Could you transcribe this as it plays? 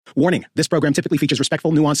Warning, this program typically features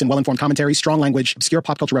respectful, nuanced, and well-informed commentary, strong language, obscure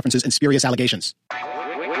pop culture references, and spurious allegations.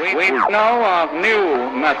 We know of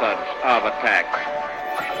new methods of attack.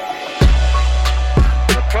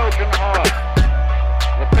 The Trojan horse,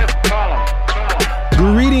 the fifth column.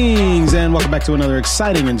 Greetings, and welcome back to another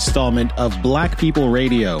exciting installment of Black People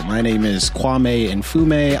Radio. My name is Kwame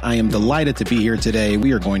Nfume. I am delighted to be here today.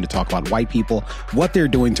 We are going to talk about white people, what they're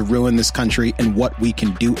doing to ruin this country, and what we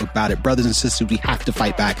can do about it. Brothers and sisters, we have to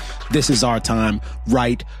fight back. This is our time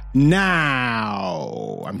right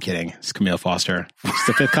now. I'm kidding. It's Camille Foster. It's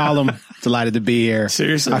the fifth column. Delighted to be here.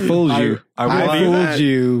 Seriously? I fooled you. I fooled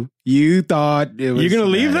you. You thought it was... You're going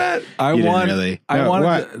to leave that? I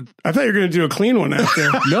thought you were going to do a clean one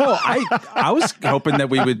after. No, I was hoping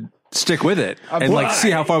that we would stick with it and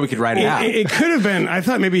see how far we could ride it out. It could have been. I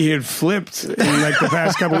thought maybe he had flipped in the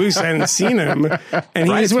past couple of weeks. I hadn't seen him,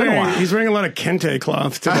 and he's wearing a lot of kente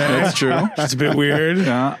cloth today. That's true. It's a bit weird.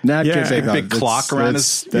 Yeah, kente cloth. Big clock around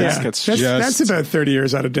his neck. That's about 30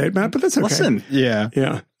 years out of date, Matt. But that's okay. Listen, yeah.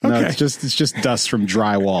 No, okay. it's just dust from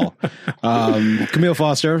drywall. Camille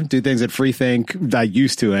Foster, do things that Free Think I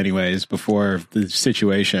used to anyways before the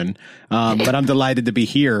situation. But I'm delighted to be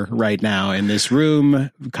here right now in this room,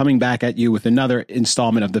 coming back at you with another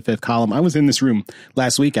installment of the fifth column. I was in this room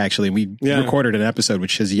last week, actually. We recorded an episode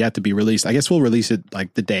which has yet to be released. I guess we'll release it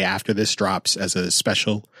like the day after this drops as a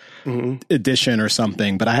special edition or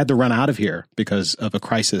something. But I had to run out of here because of a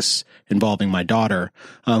crisis involving my daughter.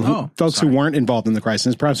 Folks who weren't involved in the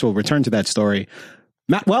crisis, perhaps we'll return to that story.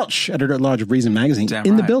 Matt Welch, editor-at-large of Reason Magazine,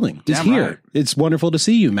 the building. He's here. Right. It's wonderful to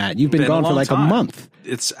see you, Matt. You've been gone for like a month.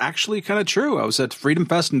 It's actually kind of true. I was at Freedom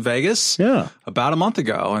Fest in Vegas about a month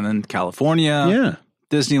ago, and then California,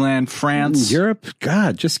 Disneyland, France. Europe.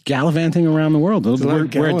 God, just gallivanting around the world. We're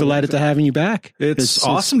delighted to having you back. It's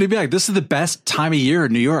awesome to be back. This is the best time of year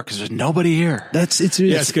in New York because there's nobody here. It's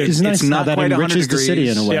good. It's nice. It's not that quite enriches the city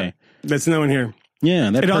in a way. Yeah. There's no one here.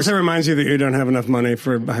 Yeah, it also reminds you that you don't have enough money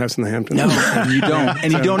for a house in the Hamptons. No, you don't.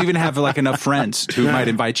 And you don't even have like enough friends who might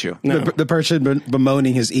invite you. No. The person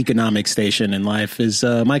bemoaning his economic station in life is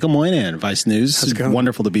Michael Moynihan, Vice News. It's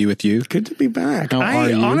wonderful to be with you. Good to be back. How are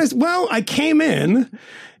you? Well, I came in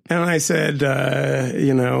and I said,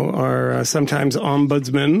 our sometimes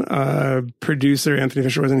ombudsman, producer Anthony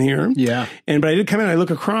Fisher wasn't here. Yeah. But I did come in and I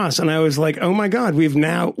look across and I was like, oh my God,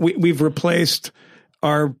 we've replaced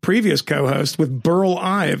our previous co-host with Burl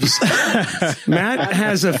Ives. Matt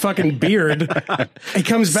has a fucking beard. He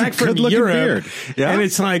comes back from Europe, and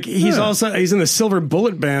it's like he's in the Silver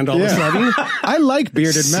Bullet Band all of a sudden. I like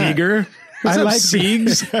bearded Matt. Seeger. What's up,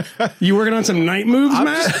 Siegs? You working on some night moves, I'm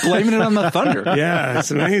Matt? Just blaming it on the thunder. Yeah, it's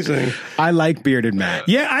amazing. I like bearded Matt.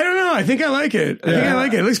 Yeah, I don't know. I think I like it.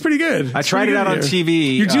 It looks pretty good. I tried it out on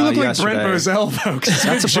TV. You do look like yesterday. Brent Bozell, folks.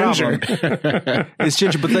 That's a problem. It's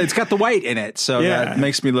ginger, but it's got the white in it, so that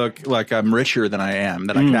makes me look like I'm richer than I am,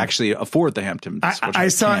 that I can actually afford the Hamptons. I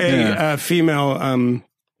saw a female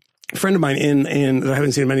friend of mine that I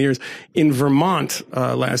haven't seen in many years in Vermont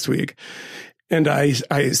last week. And I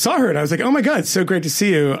saw her and I was like, oh my God, it's so great to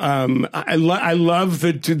see you. I love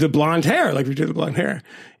the blonde hair, like we do the blonde hair.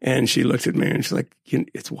 And she looked at me and she's like,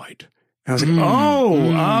 it's white. And I was like,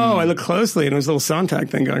 I looked closely and there was a little Sontag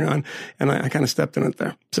thing going on. And I kind of stepped in it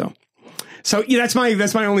there. So that's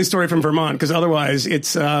my only story from Vermont, because otherwise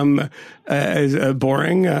it's a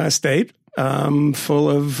boring state. Full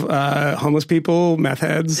of homeless people, meth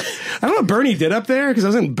heads. I don't know what Bernie did up there, because I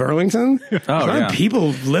was in Burlington. A lot of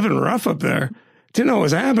people living rough up there. Didn't know what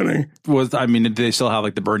was happening. Did they still have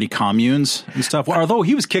like the Bernie communes and stuff? Well, although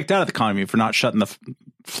he was kicked out of the commune for not shutting the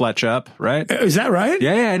Fletch up, right? Is that right?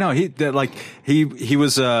 Yeah, I know. He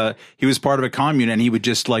was part of a commune, and he would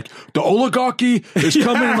just like, the oligarchy is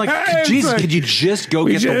coming. And like, Jesus, could you just go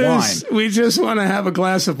get the wine? We just want to have a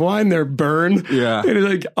glass of wine there, Burn. Yeah. And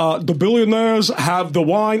it's like, the billionaires have the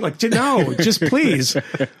wine. Like, no, just please.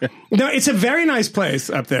 No, it's a very nice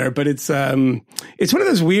place up there, but it's one of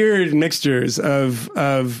those weird mixtures of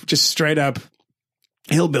just straight up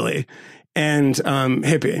hillbilly and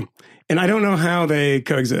hippie. And I don't know how they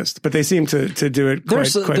coexist, but they seem to do it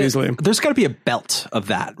quite easily. There's got to be a belt of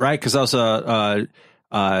that, right? Because I was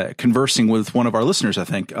conversing with one of our listeners, I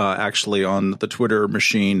think, actually on the Twitter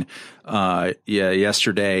machine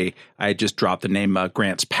yesterday. I just dropped the name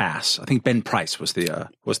Grant's Pass. I think Ben Price was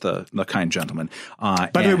the kind gentleman. By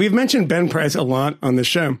the way, we've mentioned Ben Price a lot on this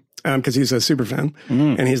show because he's a super fan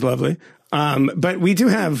and he's lovely. But we do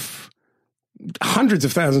have hundreds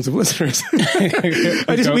of thousands of listeners.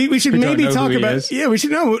 We should maybe talk about. Yeah, we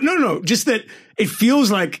should. No. Just that it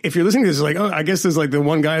feels like if you're listening to this, it's like, oh, I guess there's like the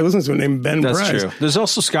one guy who listens to it named Ben Price. That's true. There's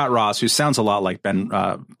also Scott Ross, who sounds a lot like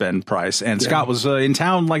Ben Price. And Scott was in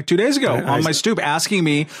town like 2 days ago on my stoop asking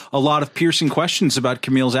me a lot of piercing questions about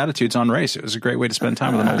Camille's attitudes on race. It was a great way to spend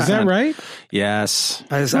time with him. Is that right? Yes.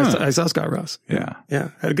 I saw Scott Ross. Yeah.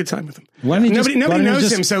 Had a good time with him. Nobody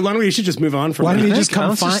knows him, so why don't we should just move on from that? Why don't you just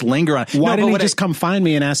come just linger on? Why didn't he just come find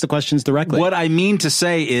me and ask the questions directly? What I mean to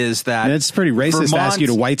say is that it's pretty racist to ask you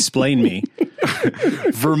to white-splain me.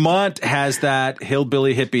 Vermont has that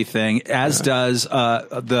hillbilly hippie thing, as does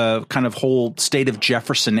the kind of whole state of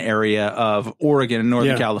Jefferson area of Oregon and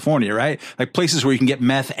Northern California, right? Like places where you can get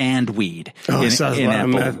meth and weed in a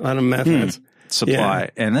lot of meth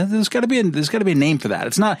supply. And there's got to be a name for that.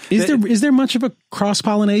 It's not. Is there much of a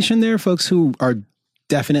cross-pollination there? Folks who are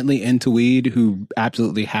definitely into weed who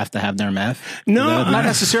absolutely have to have their meth? No, not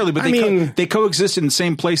necessarily, but they coexist in the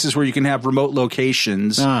same places where you can have remote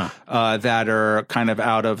locations that are kind of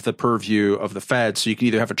out of the purview of the feds. So you can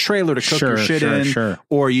either have a trailer to cook your shit in,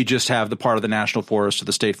 or you just have the part of the national forest or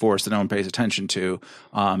the state forest that no one pays attention to,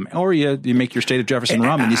 or you make your state of Jefferson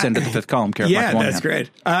rum and you send it to the fifth column. Yeah, that's great.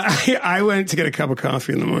 I went to get a cup of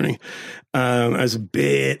coffee in the morning. I was a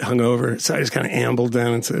bit hungover, so I just kind of ambled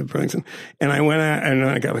down into Burlington, and I went out and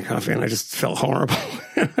I got my coffee, and I just felt horrible.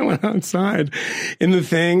 I went outside in the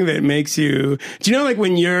thing that makes you. Do you know, like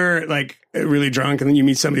when you're like really drunk, and then you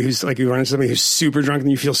meet somebody who's like, you run into somebody who's super drunk, and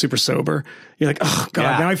you feel super sober. You're like, oh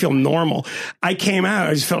god, now I feel normal. I came out,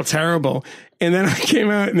 I just felt terrible. And then I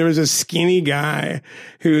came out and there was a skinny guy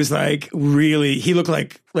who was like really, he looked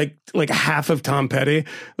like half of Tom Petty,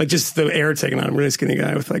 like just the air taken out of him, really skinny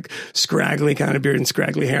guy with like scraggly kind of beard and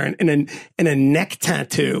scraggly hair and a neck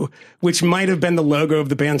tattoo, which might have been the logo of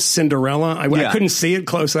the band Cinderella. I couldn't see it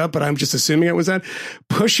close up, but I'm just assuming it was that.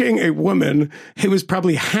 Pushing a woman who was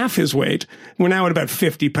probably half his weight, we're now at about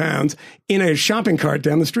 50 pounds, in a shopping cart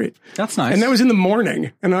down the street. That's nice. And that was in the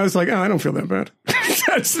morning. And I was like, oh, I don't feel that bad.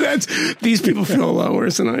 that's these people feel a lot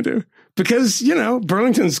worse than I do. Because, you know,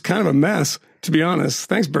 Burlington's kind of a mess, to be honest.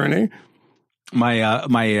 Thanks, Bernie.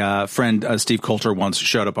 My friend Steve Coulter once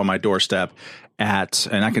showed up on my doorstep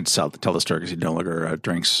and I could tell the story because he no longer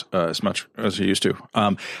drinks as much as he used to.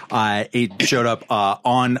 He showed up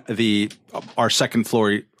on our second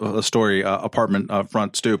story apartment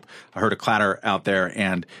front stoop. I heard a clatter out there,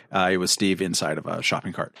 and it was Steve inside of a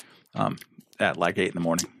shopping cart at like 8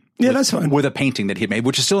 a.m. Yeah, that's fine. With a painting that he made,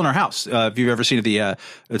 which is still in our house. If you've ever seen it,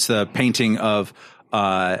 it's the painting of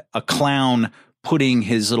a clown putting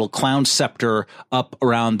his little clown scepter up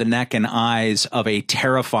around the neck and eyes of a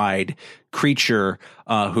terrified creature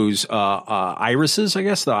whose irises, I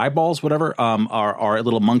guess, the eyeballs, whatever, are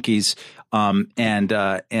little monkeys. And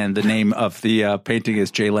the name of the painting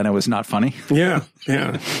is Jay Leno is not funny. Yeah.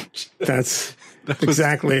 That's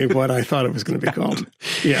exactly what I thought it was going to be called.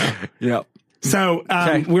 Yeah. Yeah. So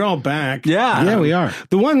we're all back. Yeah, we are.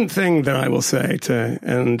 The one thing that I will say to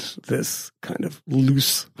end this kind of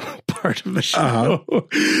loose part of the show,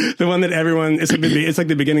 the one that everyone, it's like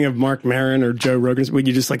the beginning of Mark Maron or Joe Rogan's, when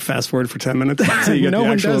you just like fast forward for 10 minutes so you get no the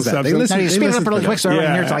one actual does that. substance. They listen, speed it up really quick so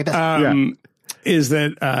everyone hears like this. Is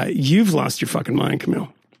that you've lost your fucking mind,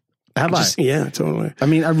 Camille. Have I? Yeah, totally. I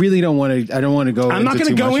mean, I really don't want to. I don't want to go. I'm not going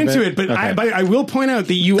to go into it, but okay. I will point out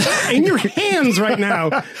that you, in your hands right now,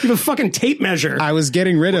 you have a fucking tape measure. I was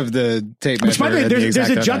getting rid of the tape measure. Which, by the way, there's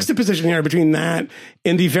a juxtaposition here between that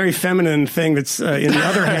and the very feminine thing that's in the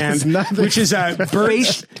other hand, which is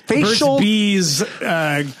Burt's Bees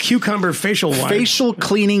cucumber facial wipe. Facial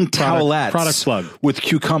cleaning towelettes. Product plug. With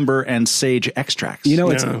cucumber and sage extracts. You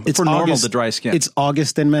know, it's for normal August, to dry skin. It's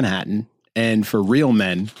August in Manhattan. And for real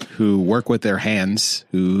men who work with their hands,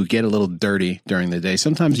 who get a little dirty during the day,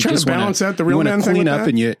 sometimes you just want to clean up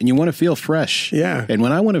and you want to feel fresh. Yeah. And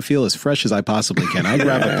when I want to feel as fresh as I possibly can, I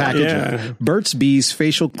grab a package of Burt's Bees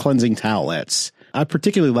facial cleansing towelettes. I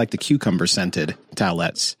particularly like the cucumber scented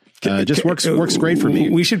towelettes. Just works great for me.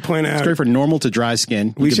 We should point out. It's great for normal to dry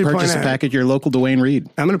skin. You can purchase a package at your local Dwayne Reed.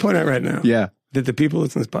 I'm going to point out right now. Yeah. That the people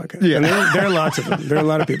listen to this podcast. Yeah. And there are lots of them. There are a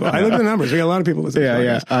lot of people. I look at the numbers. We got a lot of people listening to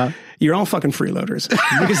this podcast. You're all fucking freeloaders.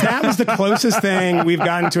 Because that was the closest thing we've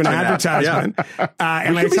gotten to an advertisement.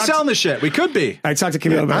 And we could be selling the shit. We could be. I talked to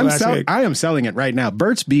Camille about last week. I am selling it right now.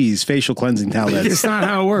 Burt's Bees facial cleansing towelettes. It's not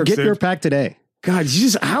how it works. Get your pack today. God,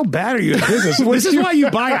 how bad are you at business? This is why you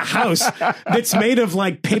buy a house that's made of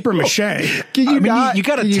like paper mache. My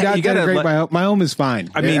home is fine.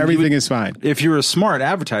 I mean, everything is fine. If you were a smart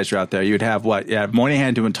advertiser out there, you'd have what? Yeah,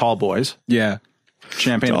 Moynihan doing Tall Boys. Yeah.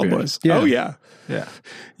 Champagne Tall beer. Boys. Yeah. Oh, yeah.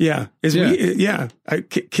 Yeah. Is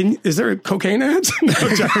there a cocaine ads? No,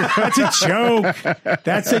 that's a joke.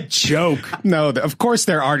 That's a joke. No, of course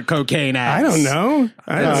there aren't cocaine ads. I don't know.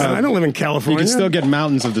 I don't live in California. You can still get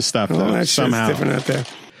mountains of the stuff, though, that's somehow. different out there.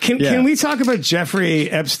 Can we talk about Jeffrey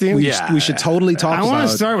Epstein? We should totally talk about. I want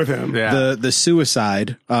to start with him. The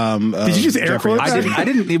suicide. Did you just air quote? I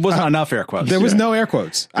didn't. It wasn't enough air quotes. There was no air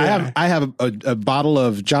quotes. Yeah. I have a bottle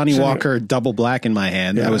of Johnny Walker Double Black in my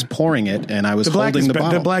hand. I was pouring it, and I was holding the bottle.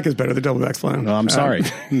 The black is better. The double black's fine. Oh, I'm sorry.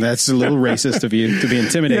 That's a little racist of you to be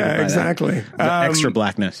intimidated. Yeah, by exactly. That. The extra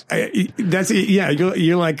blackness.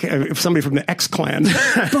 You're like if somebody from the X Clan.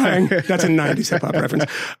 That's a '90s hip hop reference.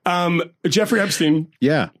 Jeffrey Epstein.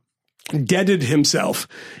 Yeah. Deaded himself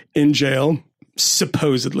in jail,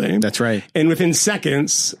 supposedly. That's right. And within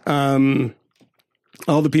seconds, all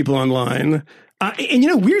the people online,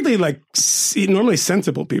 and weirdly, like normally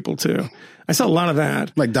sensible people too. I saw a lot of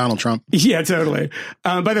that. Like Donald Trump. Yeah, totally.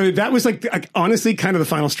 By the way, that was like honestly kind of the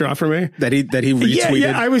final straw for me. That he retweeted.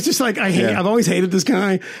 Yeah, I was just like, I've always hated this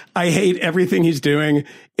guy. I hate everything he's doing.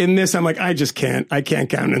 In this, I'm like, I can't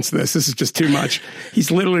countenance this. This is just too much. He's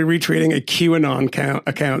literally retweeting a QAnon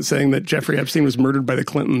account saying that Jeffrey Epstein was murdered by the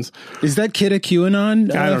Clintons. Is that kid a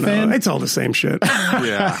QAnon I don't fan? know. It's all the same shit.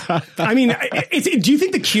 Yeah. I mean, do you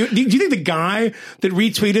think the guy that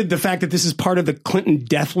retweeted the fact that this is part of the Clinton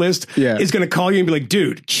death list is going to call you and be like,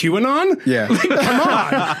 dude, QAnon? Yeah. Come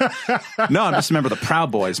on. No, I'm just a member of the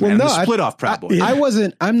Proud Boys, man. Well, the split off Proud Boys.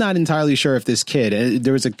 I'm not entirely sure if this kid,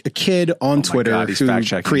 there was a kid on Twitter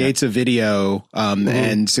who creates a video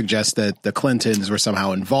and suggests that the Clintons were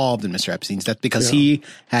somehow involved in Mr. Epstein's death because he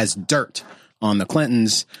has dirt on the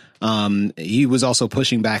Clintons. He was also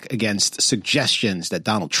pushing back against suggestions that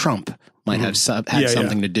Donald Trump might have had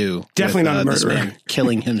something to do Definitely with not a this murderer. man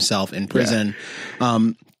killing himself in prison.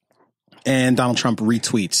 And Donald Trump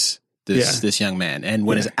retweets this young man. And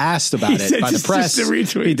when is asked about it by the press,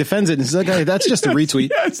 he defends it and says, okay, that's just a retweet.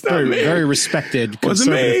 It's not me. Very respected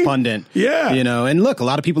conservative pundit. Yeah. And look, a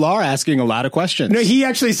lot of people are asking a lot of questions. No, he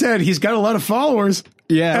actually said he's got a lot of followers.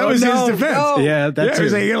 Yeah. That was his defense. No. Yeah, that's he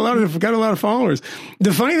was like, he got a lot of followers.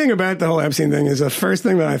 The funny thing about the whole Epstein thing is the first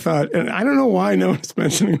thing that I thought, and I don't know why no one's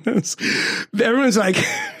mentioning this. Everyone's like,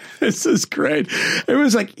 this is great.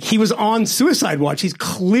 Everyone's like, he was on suicide watch. He's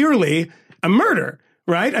clearly a murderer.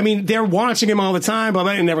 Right? I mean, they're watching him all the time, blah,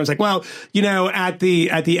 blah, and everyone's like, well, at the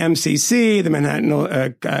MCC, the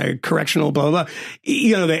Manhattan Correctional, blah, blah, blah,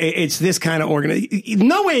 it's this kind of organization.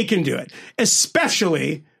 No way he can do it,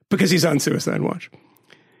 especially because he's on suicide watch.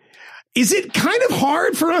 Is it kind of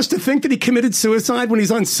hard for us to think that he committed suicide when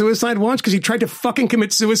he's on suicide watch because he tried to fucking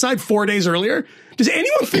commit suicide 4 days earlier? Does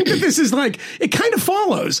anyone think that this is like, it kind of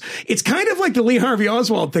follows. It's kind of like the Lee Harvey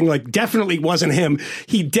Oswald thing, like definitely wasn't him.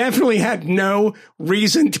 He definitely had no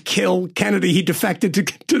reason to kill Kennedy. He defected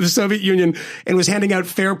to the Soviet Union and was handing out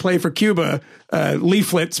fair play for Cuba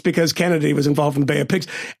leaflets because Kennedy was involved in the Bay of Pigs.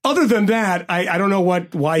 Other than that, I don't know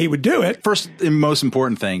why he would do it. First and most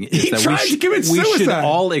important thing is that we should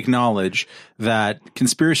all acknowledge that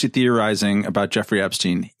conspiracy theorizing about Jeffrey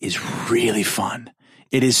Epstein is really fun.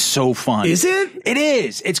 It is so fun. Is it? It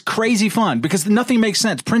is. It's crazy fun because nothing makes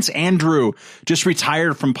sense. Prince Andrew just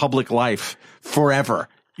retired from public life forever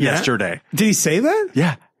yesterday. Did he say that?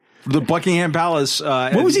 Yeah. The Buckingham Palace.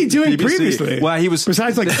 What was he doing previously? Well, he was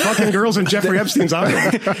besides like fucking girls in Jeffrey Epstein's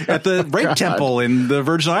island at the Rape Temple in the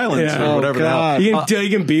Virgin Islands or whatever the hell. You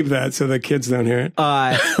can beep that so the kids don't hear it.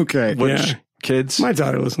 Okay. Which kids? My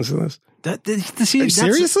daughter listens to this.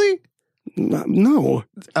 Seriously? No.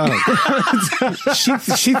 Oh.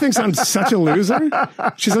 she thinks I'm such a loser.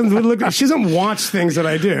 She doesn't watch things that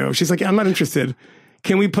I do. She's like, I'm not interested.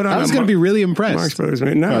 Can we put on? I was going to be really impressed. Marx Brothers,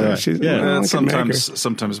 right? No,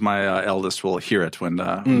 sometimes my eldest will hear it when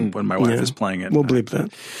my wife is playing it. We'll bleep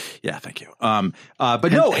that. Yeah, thank you.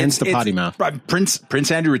 But no, hence the potty mouth.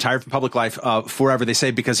 Prince Andrew retired from public life forever. They say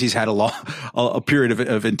because he's had a period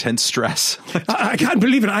of intense stress. I can't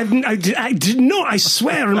believe it. I did not. I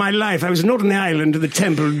swear on my life, I was not on the island of the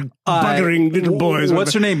temple buggering little boys.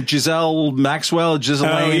 What's her name? Giselle Maxwell.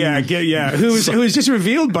 Oh yeah. Who was just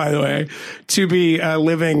revealed, by the way, to be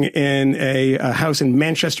living in a house in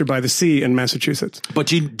Manchester by the Sea in Massachusetts. But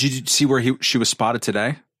did you see where she was spotted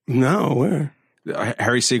today? No, where?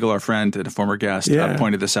 Harry Siegel, our friend and a former guest,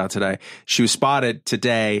 pointed this out today. She was spotted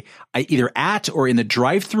today either at or in the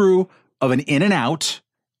drive-thru of an In-N-Out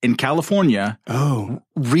in California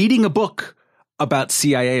reading a book about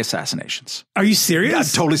CIA assassinations. Are you serious? Yeah,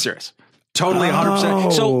 totally serious. Totally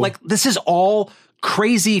 100%. So, like, this is all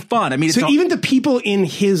crazy fun. I mean, so even the people in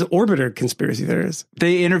his orbit are conspiracy theorists.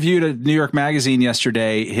 They interviewed a New York Magazine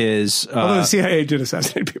yesterday. Although the CIA did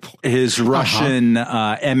assassinate people. His Russian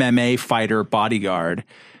MMA fighter bodyguard,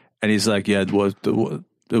 and he's like, "Yeah, it was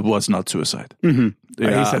not suicide." Mm-hmm.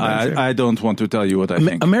 Yeah, I don't want to tell you what I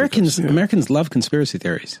think. Americans love conspiracy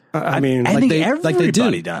theories. I mean, I think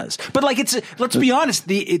everybody does. But let's be honest.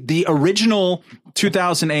 The original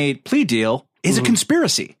 2008 plea deal is a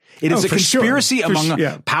conspiracy. It is a conspiracy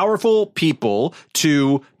among powerful people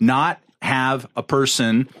to not have a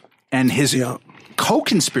person and his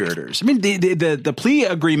co-conspirators. I mean, the plea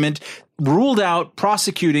agreement ruled out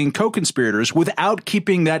prosecuting co-conspirators without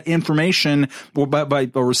keeping that information,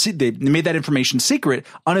 they made that information secret,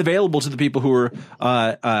 unavailable to the people who were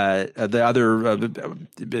the other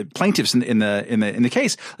plaintiffs in the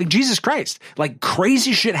case. Like, Jesus Christ, like,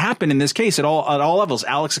 crazy shit happened in this case at all levels.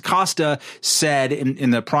 Alex Acosta said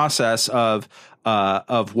in the process of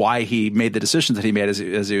why he made the decisions that he made as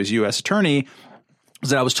he was U.S. attorney,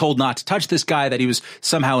 that I was told not to touch this guy, that he was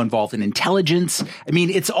somehow involved in intelligence. I mean,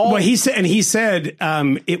 it's all. Well, he said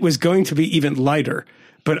it was going to be even lighter,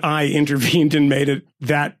 but I intervened and made it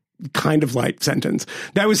that kind of light sentence.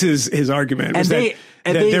 That was his argument. Was that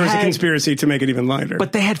there was a conspiracy to make it even lighter.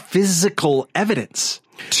 But they had physical evidence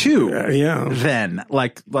too. Then,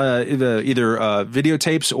 like either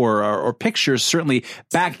videotapes or pictures, certainly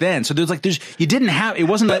back then. So you didn't have, it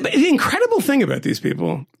wasn't. But the incredible thing about these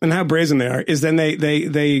people and how brazen they are is then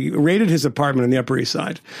they raided his apartment on the Upper East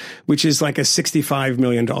Side, which is like a $65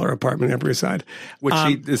 million apartment on the Upper East Side. Which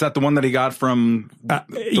is that the one that he got from the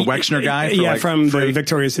Wexner guy? From the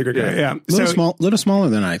Victoria's Secret guy. Yeah, little smaller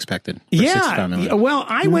than I expected. Well,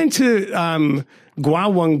 I went to Gua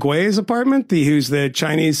Wenggui's apartment, who's the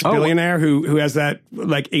Chinese billionaire who has that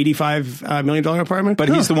like $85 million apartment. But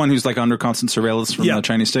he's the one who's like under constant surveillance from the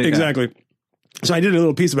Chinese state. Exactly. Yeah. So I did a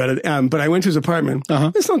little piece about it. But I went to his apartment.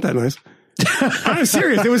 It's not that nice. I'm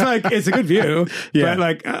serious. It was like, it's a good view. Yeah. But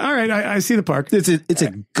like, all right, I see the park. It's a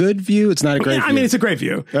good view. It's not a great view. I mean, it's a great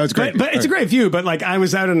view. Oh, it's great. But it's a great view. But like, I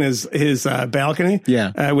was out on his balcony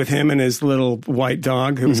with him and his little white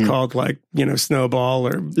dog who was called like, Snowball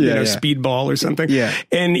or, Speedball or something. Yeah.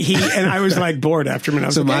 And I was like bored after him. And I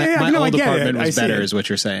was so my old apartment was better is what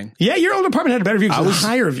you're saying. Yeah, your old apartment had a better view. It was a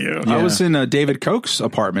higher view. I was in David Koch's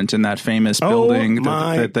apartment in that famous building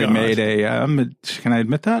that they made can I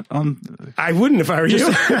admit that? I wouldn't if I were you.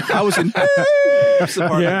 I was in.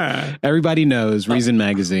 Yeah. Everybody knows Reason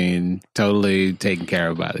Magazine totally taken care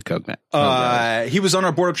of by the Koch. He was on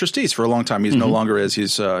our board of trustees for a long time. He's no longer is.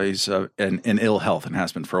 He's in ill health and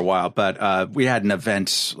has been for a while. But we had an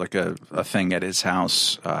event, like a thing at his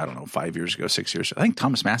house. I don't know, 5 years ago, 6 years ago. I think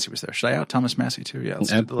Thomas Massey was there. Should I out Thomas Massey too? Yeah,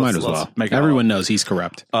 might as well. Everyone knows he's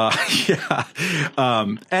corrupt. Yeah.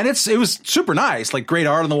 And it was super nice, like great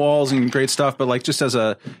art on the walls and great stuff. But like just as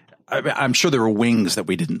I'm sure there were wings that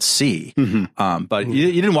we didn't see, but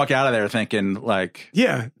you didn't walk out of there thinking like,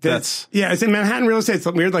 it's in Manhattan real estate. It's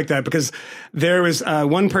weird like that because there was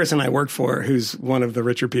one person I worked for who's one of the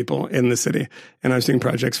richer people in the city, and I was doing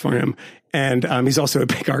projects for him, and he's also a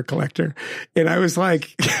big art collector. And I was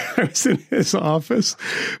like, I was in his office,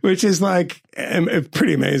 which is like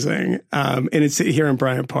pretty amazing, and it's here in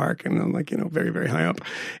Bryant Park, and I'm like, very, very high up,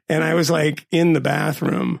 and I was like in the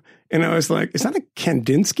bathroom. And I was like, is that a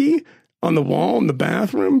Kandinsky on the wall in the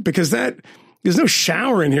bathroom? Because there's no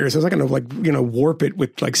shower in here. So I was like, going to warp it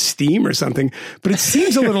with like steam or something. But it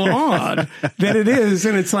seems a little odd that it is.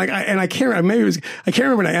 And it's like, I can't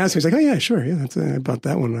remember when I asked him, he's like, oh yeah, sure. Yeah, I bought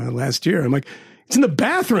that one last year. I'm like, it's in the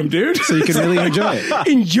bathroom, dude. So you can really enjoy it.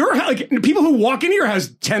 In your house, like people who walk into your house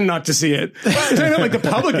tend not to see it. It's not like the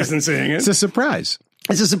public isn't seeing it. It's a surprise.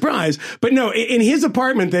 It's a surprise. But no, in his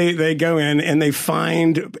apartment, they go in and they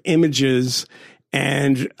find images,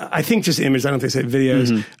 and I think just images, I don't think they say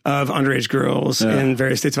videos, of underage girls in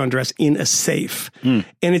various states of undress in a safe. And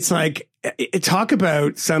it's like, talk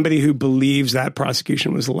about somebody who believes that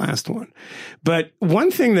prosecution was the last one. But one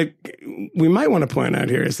thing that we might want to point out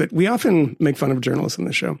here is that we often make fun of journalists on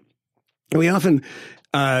the show. And we often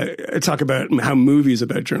talk about how movies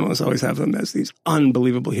about journalists always have them as these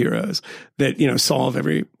unbelievable heroes that, solve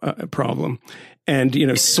every problem and,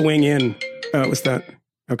 swing in. What's that?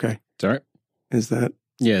 Okay. Sorry. Is that?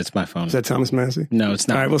 Yeah, it's my phone. Is that Thomas Massey? No, it's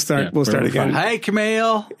not. All right, we'll start. We'll start again. Hey,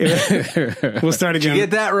 Camille. We'll start again. Did you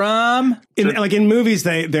get that rum? In movies,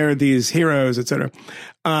 they're these heroes, etc.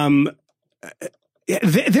 There's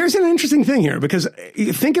an interesting thing here because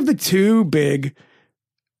think of the two big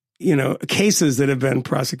cases that have been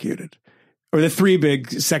prosecuted, or the three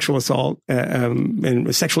big sexual assault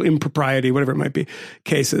and sexual impropriety, whatever it might be,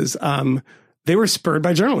 cases. They were spurred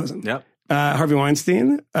by journalism. Yep. Harvey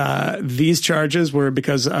Weinstein. These charges were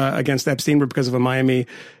against Epstein were because of a Miami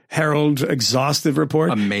Herald exhaustive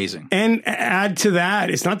report. Amazing. And add to that,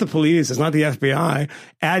 it's not the police, it's not the FBI.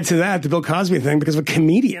 Add to that the Bill Cosby thing because of a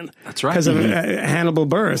comedian. That's right. Because of Hannibal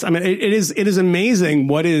Buress. I mean, it is amazing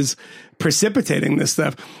what is precipitating this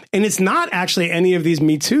stuff. And it's not actually any of these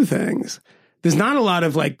Me Too things. There's not a lot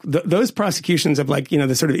of those prosecutions of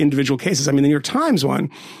the sort of individual cases. I mean, the New York Times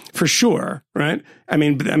one, for sure, right? I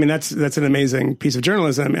mean, that's an amazing piece of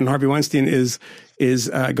journalism, and Harvey Weinstein is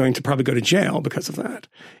going to probably go to jail because of that.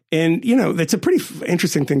 And that's a pretty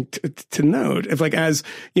interesting thing to note. If as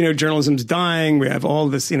journalism's dying, we have all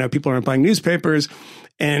this, people aren't buying newspapers.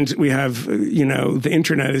 And we have, the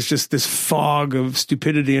internet is just this fog of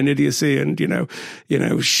stupidity and idiocy and,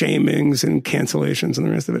 shamings and cancellations and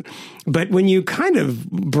the rest of it. But when you kind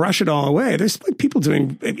of brush it all away, there's people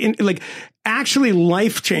doing actually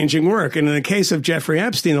life-changing work. And in the case of Jeffrey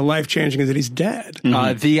Epstein, the life-changing is that he's dead.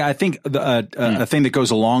 I think a thing that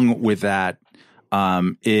goes along with that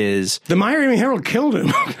is the Miami Herald killed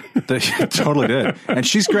him. Totally did, and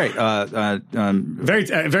she's great.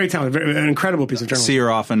 Very talented, an incredible piece of journalism. See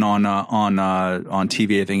her often on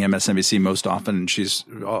TV. I think MSNBC most often. And she's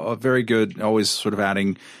very good, always sort of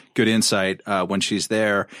adding good insight when she's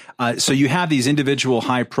there. So you have these individual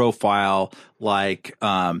high profile,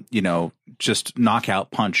 just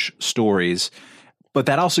knockout punch stories, but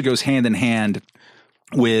that also goes hand in hand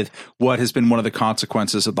with what has been one of the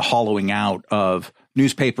consequences of the hollowing out of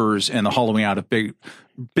newspapers and the hollowing out of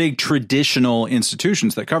big traditional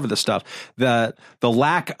institutions that cover this stuff. The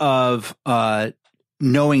lack of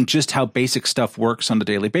knowing just how basic stuff works on a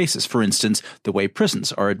daily basis. For instance, the way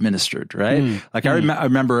prisons are administered, right? I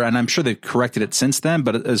remember, and I'm sure they've corrected it since then,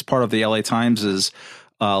 but as part of the LA Times'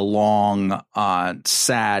 long,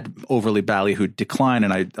 sad, overly ballyhooed decline.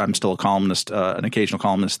 And I'm still a columnist, an occasional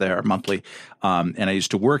columnist there monthly. And I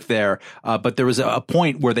used to work there. But there was a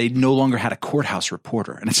point where they no longer had a courthouse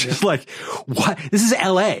reporter. And it's just what? This is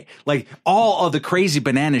LA. All of the crazy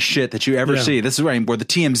banana shit that you ever see. This is where the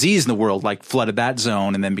TMZs in the world flooded that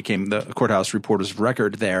zone and then became the courthouse reporters of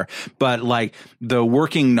record there. But the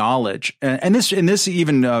working knowledge and this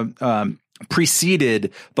even,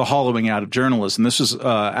 preceded the hollowing out of journalism. This was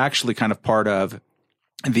actually kind of part of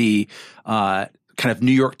the kind of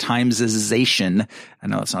New York Timesization, I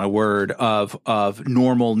know it's not a word, of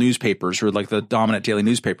normal newspapers or the dominant daily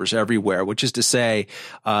newspapers everywhere, which is to say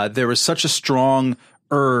there was such a strong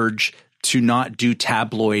urge to not do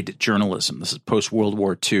tabloid journalism. This is post-World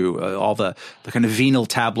War II. All the kind of venal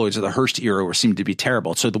tabloids of the Hearst era seemed to be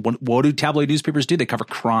terrible. So what do tabloid newspapers do? They cover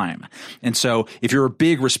crime. And so if you're a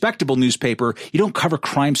big, respectable newspaper, you don't cover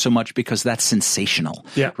crime so much because that's sensational,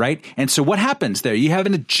 right? And so what happens there? You have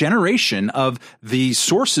a generation of the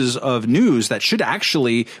sources of news that should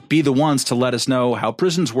actually be the ones to let us know how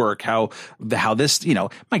prisons work, how this,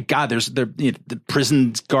 my God, there's the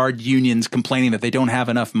prison guard unions complaining that they don't have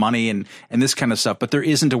enough money and this kind of stuff, but there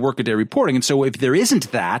isn't a workaday reporting. And so if there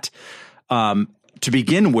isn't that, to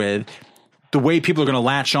begin with, the way people are going to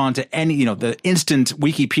latch on to any, the instant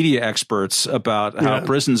Wikipedia experts about how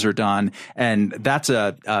prisons are done. And that's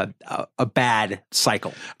a bad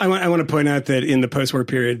cycle. I want to point out that in the post-war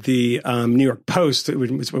period, the New York Post,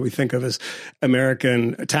 which is what we think of as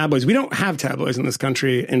American tabloids. We don't have tabloids in this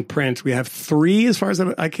country in print. We have 3 as far as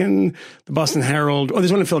I can. The Boston Herald. Oh,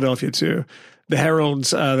 there's one in Philadelphia too. The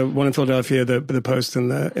Herald's, the one in Philadelphia, the Post, and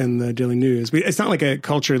the Daily News. It's not like a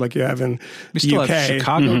culture like you have in the UK. Have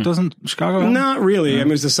Chicago. Doesn't Chicago have? Not really. I mean,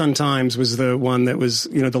 it was the Sun-Times was the one that was,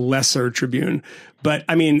 the lesser Tribune. But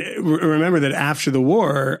I mean, remember that after the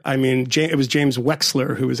war, it was James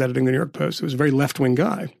Wexler who was editing the New York Post. It was a very left-wing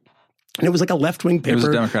guy. And it was like a left-wing paper. It was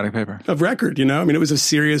a Democratic paper. Of record, I mean, it was a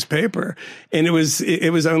serious paper. And it was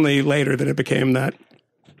only later that it became that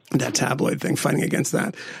tabloid thing, fighting against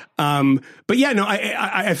that. But yeah, no,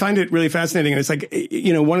 I find it really fascinating. And it's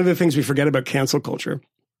one of the things we forget about cancel culture,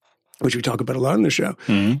 which we talk about a lot on the show,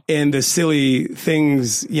 and the silly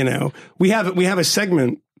things, we have a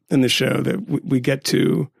segment in the show that we get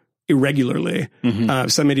to irregularly.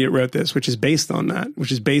 Some idiot wrote this, which is based on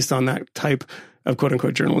that type of quote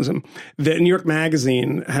unquote journalism. The New York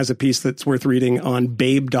Magazine has a piece that's worth reading on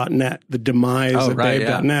Babe.net, the demise of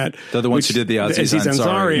Babe.net. They're the ones who did the Aziz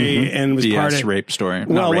Ansari and was part of rape story.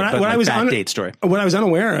 Well, not rape, what I was date story. What I was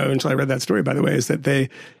unaware of until I read that story, by the way, is that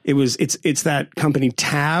it's that company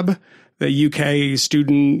Tab, the UK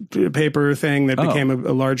student paper thing that became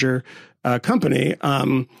a larger company.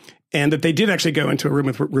 And that they did actually go into a room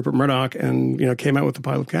with Rupert Murdoch and, came out with a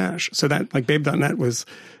pile of cash. So that, like, Babe.net was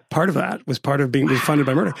part of that, was part of being funded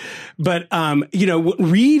by Murdoch. But,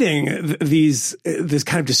 reading this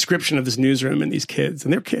kind of description of this newsroom and these kids,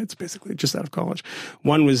 and they're kids basically just out of college.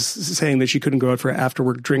 One was saying that she couldn't go out for after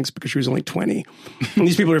work drinks because she was only 20. And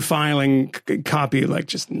these people are filing copy like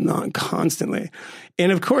just not constantly.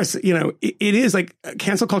 And of course, it is like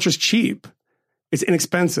cancel culture is cheap. It's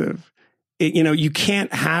inexpensive. You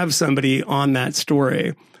can't have somebody on that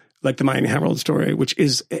story, like the Miami Herald story, which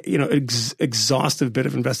is, exhaustive bit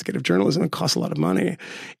of investigative journalism. It costs a lot of money.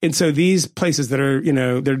 And so these places that are,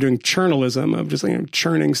 they're doing churn-alism of just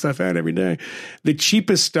churning stuff out every day. The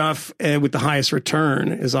cheapest stuff with the highest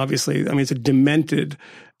return is obviously, it's a demented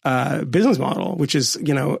business model, which is,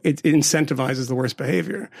 it incentivizes the worst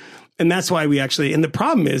behavior. And that's why we actually, and the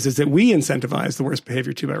problem is that we incentivize the worst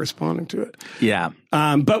behavior too by responding to it. Yeah.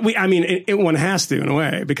 But one has to in a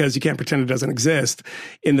way, because you can't pretend it doesn't exist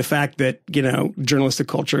in the fact that, journalistic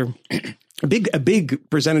culture, a big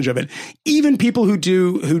percentage of it, even people who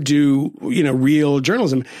do, real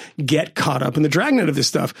journalism get caught up in the dragnet of this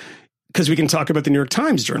stuff. Because we can talk about the New York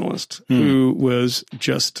Times journalist who was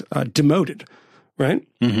just demoted, right?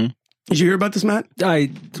 Mm-hmm. Did you hear about this, Matt? I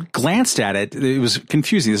glanced at it. It was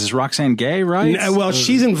confusing. This is Roxane Gay, right? Well,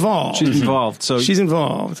 she's involved. She's involved. So she's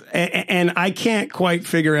involved, and I can't quite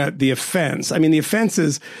figure out the offense. The offense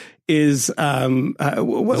is this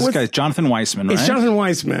guy, Jonathan Weissman, right? It's Jonathan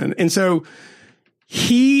Weissman, and so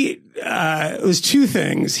he it was two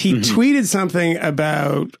things. He tweeted something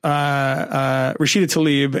about Rashida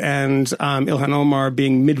Tlaib and Ilhan Omar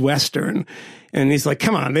being Midwestern. And he's like,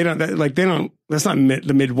 come on, that's not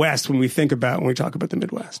the Midwest when we talk about the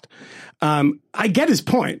Midwest. I get his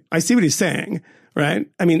point. I see what he's saying, right?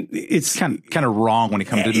 It's kind of wrong when it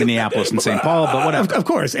comes to Minneapolis and St. Paul, but whatever. Of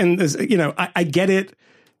course. And I get it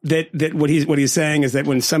that what he's saying is that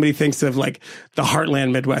when somebody thinks of like the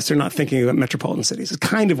heartland Midwest, they're not thinking about metropolitan cities. It's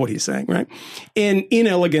kind of what he's saying, right? And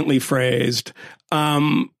inelegantly phrased.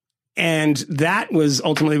 And that was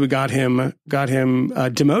ultimately what got him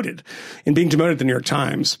demoted. And being demoted at the New York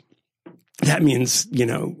Times, that means,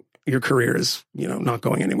 your career is, not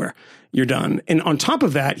going anywhere. You're done. And on top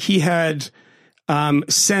of that, he had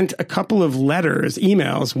sent a couple of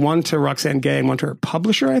emails, one to Roxane Gay and one to her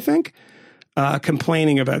publisher, I think,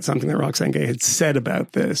 complaining about something that Roxane Gay had said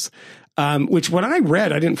about this, which when I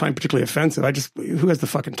read, I didn't find particularly offensive. Who has the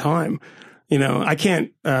fucking time? I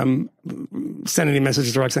can't send any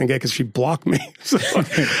messages to Roxane Gay because she blocked me. So,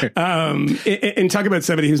 and talk about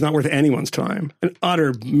somebody who's not worth anyone's time, an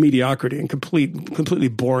utter mediocrity and completely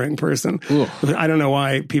boring person. Ugh. I don't know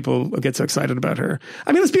why people get so excited about her.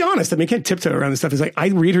 Let's be honest. You can't tiptoe around this stuff. It's like I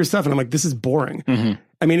read her stuff and I'm like, this is boring.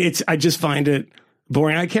 Mm-hmm. I just find it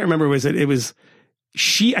boring. I can't remember. It was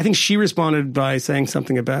she? I think she responded by saying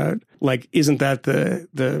something about like, isn't that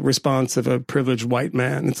the response of a privileged white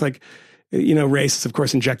man? It's like, race is, of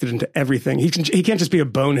course, injected into everything. He can't just be a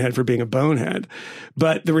bonehead for being a bonehead.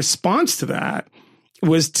 But the response to that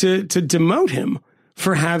was to demote him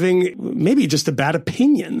for having maybe just a bad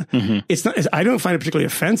opinion. Mm-hmm. It's not. I don't find it particularly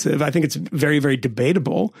offensive. I think it's very, very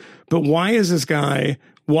debatable. But why is this guy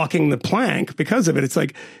walking the plank because of it? It's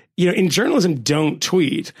like, in journalism, don't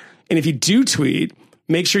tweet. And if you do tweet,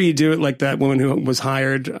 make sure you do it like that woman who was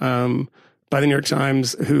hired by the New York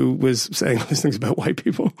Times, who was saying these things about white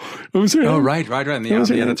people. What was her name? Oh, right. On the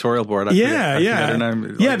editorial board. I forget her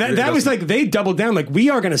name. That was like, they doubled down. Like, we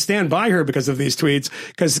are going to stand by her because of these tweets,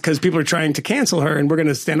 because people are trying to cancel her, and we're going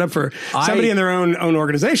to stand up for somebody in their own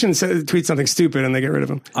organization tweets something stupid, and they get rid of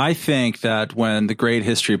them. I think that when the great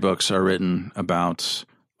history books are written about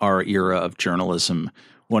our era of journalism,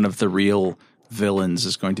 one of the real villains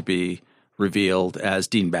is going to be revealed as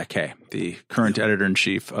Dean Baquet, the current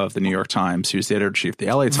editor-in-chief of the New York Times. He was the editor-in-chief of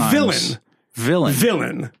the LA Times.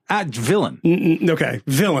 Villain. Okay.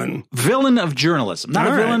 Villain. Villain of journalism. Not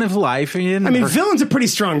a villain of life. Villain's a pretty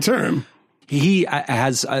strong term. He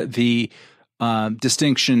has the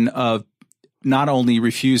distinction of not only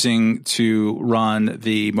refusing to run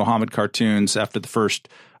the Muhammad cartoons after the first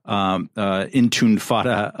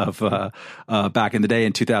Intifada of back in the day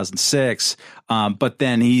in 2006. But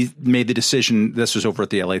then he made the decision, this was over at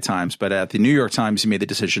the LA Times, but at the New York Times, he made the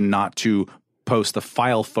decision not to post the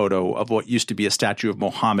file photo of what used to be a statue of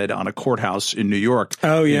Muhammad on a courthouse in New York,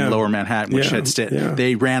 in Lower Manhattan, which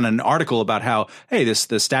they ran an article about how, hey,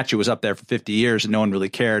 the statue was up there for 50 years and no one really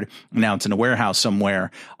cared. Now it's in a warehouse somewhere.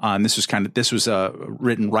 This was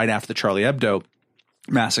written right after the Charlie Hebdo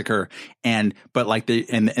massacre. But like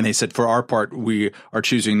they said, for our part, we are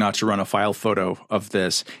choosing not to run a file photo of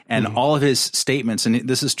this. And all of his statements, and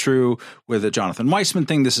this is true with the Jonathan Weissman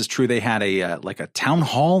thing. This is true. They had a town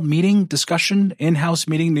hall meeting discussion, in-house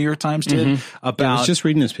meeting, New York Times did about, I was just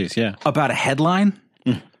reading this piece. Yeah. About a headline.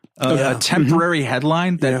 A temporary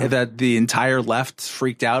headline that the entire left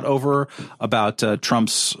freaked out over about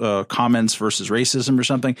Trump's comments versus racism or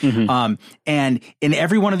something. And in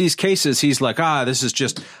every one of these cases, he's like, this is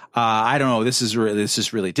just, I don't know, this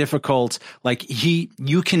is really difficult. Like he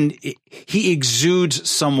exudes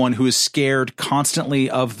someone who is scared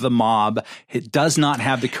constantly of the mob. He does not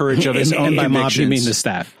have the courage of his own by convictions. Mob, you mean the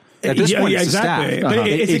staff. At this point, it's exactly. the staff. But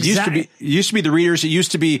It used to be the readers. It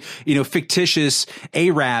used to be, fictitious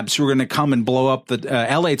Arabs who were going to come and blow up the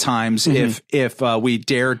LA Times if we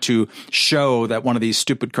dared to show that one of these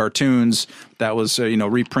stupid cartoons that was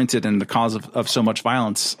reprinted in the cause of so much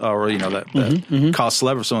violence, or that caused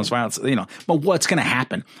celebrity of so much violence. But what's going to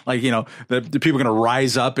happen? Like the people are going to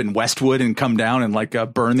rise up in Westwood and come down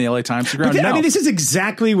and burn the LA Times to the ground. I mean, this is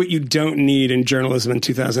exactly what you don't need in journalism in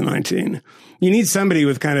 2019. You need somebody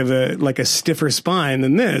with kind of a stiffer spine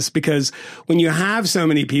than this, because when you have so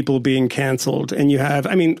many people being canceled, and you have,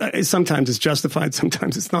 sometimes it's justified,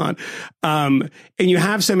 sometimes it's not, and you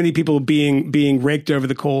have so many people being raked over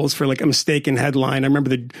the coals for a mistaken headline. I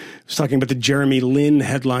remember I was talking about the Jeremy Lin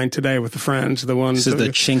headline today with a friend, the one. This is the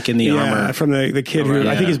chink in the armor from the kid who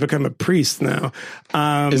I think he's become a priest now.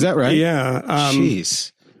 Is that right? Yeah.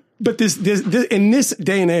 Jeez. But this in this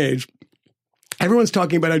day and age, everyone's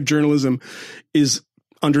talking about how journalism is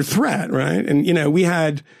under threat, right? And, we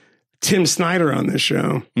had Tim Snyder on this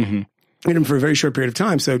show. We had him for a very short period of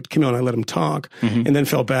time. So Camille and I let him talk, and then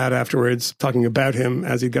felt bad afterwards talking about him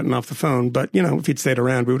as he'd gotten off the phone. But, if he'd stayed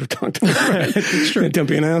around, we would have talked to him. It's true. Don't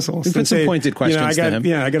be an asshole. We put some pointed questions to him.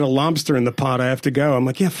 Yeah, I got a lobster in the pot. I have to go. I'm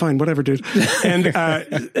like, yeah, fine, whatever, dude. And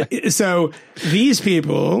so these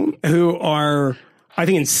people who are, I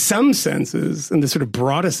think in some senses, in the sort of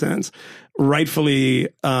broadest sense, rightfully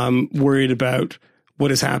worried about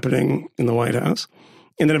what is happening in the White House.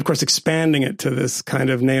 And then, of course, expanding it to this kind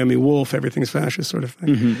of Naomi Wolf, everything's fascist sort of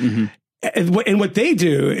thing. And what they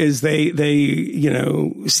do is they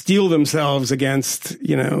steel themselves against,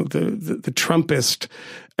 the Trumpist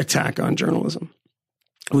attack on journalism,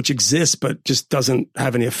 which exists but just doesn't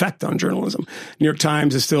have any effect on journalism. New York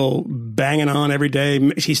Times is still banging on every day.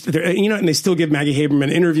 And they still give Maggie Haberman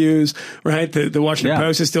interviews, right? The Washington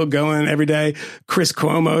Post is still going every day. Chris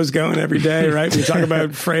Cuomo's going every day, right? We talk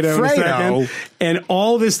about Fredo in a second. And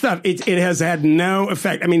all this stuff, it has had no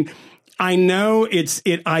effect. I mean, I know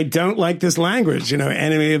I don't like this language,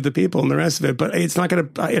 enemy of the people and the rest of it, but it's not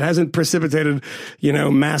it hasn't precipitated,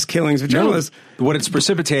 mass killings of journalists. No. What it's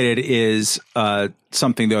precipitated is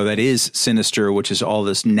something, though, that is sinister, which is all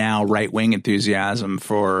this now right-wing enthusiasm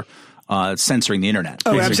for censoring the internet.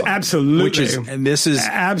 Oh, absolutely. This is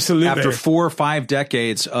absolutely after 4 or 5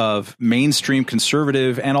 decades of mainstream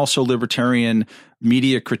conservative and also libertarian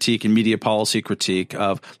media critique and media policy critique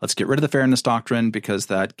of let's get rid of the fairness doctrine because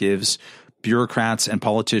that gives bureaucrats and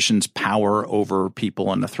politicians power over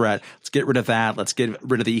people and a threat. Let's get rid of that. Let's get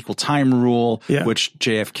rid of the equal time rule, which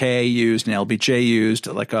JFK used and LBJ used.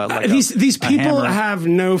 These people have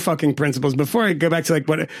no fucking principles. Before I go back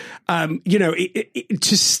to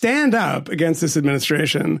to stand up against this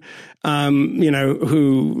administration,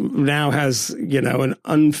 who now has, an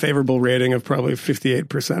unfavorable rating of probably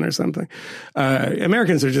 58% or something.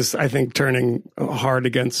 Americans are just, I think, turning hard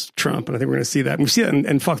against Trump. And I think we're going to see that. And we see that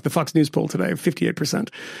in the Fox News poll today, 58%.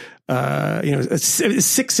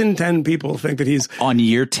 6 in 10 people think that he's on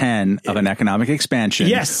year 10 of an economic expansion,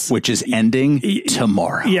 which is ending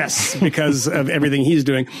tomorrow. Yes, because of everything he's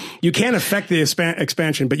doing. You can't affect the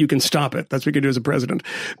expansion, but you can stop it. That's what you can do as a president.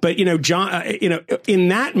 But John, in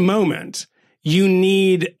that moment, you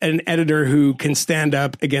need an editor who can stand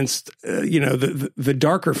up against, the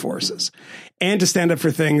darker forces, and to stand up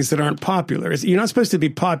for things that aren't popular. You're not supposed to be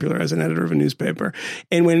popular as an editor of a newspaper.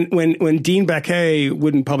 And when Dean Baquet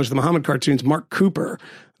wouldn't publish the Muhammad cartoons, Mark Cooper,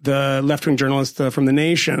 the left-wing journalist from The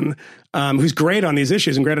Nation, who's great on these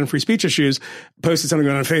issues and great on free speech issues, posted something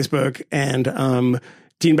on Facebook, and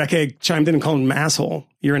Dean Baquet chimed in and called him an asshole.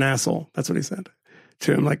 You're an asshole. That's what he said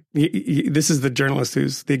to him. Like, this is the journalist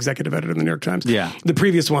who's the executive editor of the New York Times. Yeah. The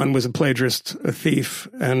previous one was a plagiarist, a thief.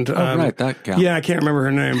 And, right, that guy. Yeah, I can't remember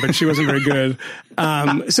her name, but she wasn't very good.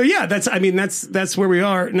 So yeah, that's where we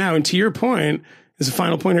are now. And to your point, as a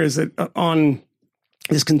final point here, is that on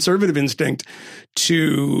this conservative instinct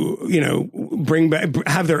to, bring back,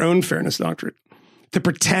 have their own fairness doctrine, to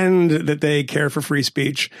pretend that they care for free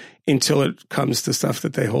speech until it comes to stuff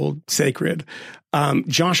that they hold sacred.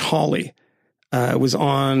 Josh Hawley was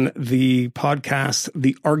on the podcast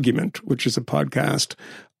The Argument, which is a podcast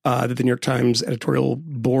that the New York Times editorial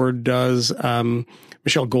board does.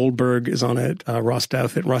 Michelle Goldberg is on it. Ross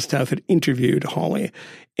Douthat had interviewed Hawley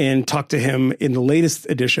and talked to him in the latest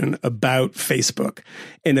edition about Facebook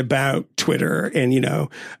and about Twitter and,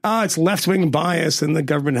 it's left-wing bias and the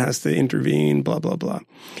government has to intervene, blah, blah, blah.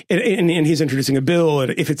 And he's introducing a bill.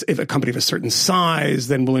 If a company of a certain size,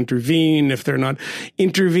 then we'll intervene. If they're not,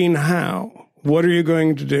 intervene how? What are you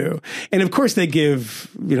going to do? And of course they give,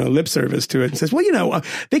 lip service to it and says, well,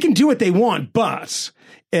 they can do what they want, but,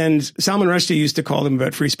 and Salman Rushdie used to call them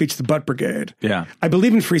about free speech the butt brigade. Yeah. I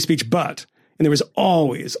believe in free speech, but, and there was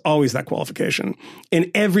always that qualification.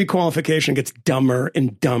 And every qualification gets dumber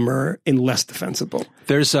and less defensible.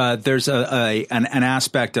 There's an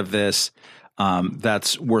aspect of this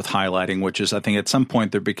that's worth highlighting, which is I think at some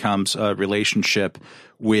point there becomes a relationship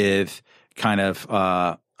with kind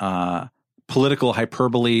of political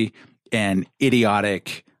hyperbole and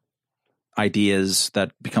idiotic ideas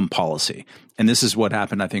that become policy. And this is what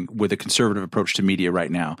happened, I think, with a conservative approach to media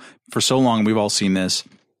right now. For so long, we've all seen this.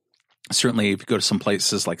 Certainly, if you go to some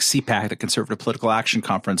places like CPAC, the Conservative Political Action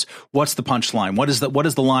Conference, what's the punchline? What is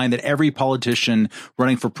the line that every politician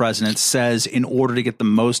running for president says in order to get the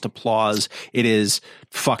most applause? It is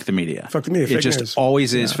fuck the media. Fuck the media. It just news.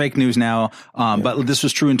 Always is fake news now. But this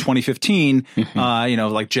was true in 2015.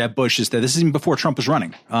 Like Jeb Bush is there. This is even before Trump was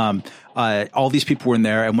running. All these people were in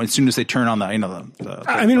there, and as soon as they turn on the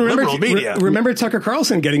liberal media. Remember Tucker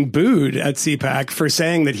Carlson getting booed at CPAC for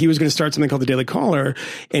saying that he was going to start something called the Daily Caller,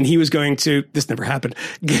 and he was going to, this never happened,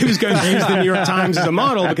 he was going to use the New York Times as a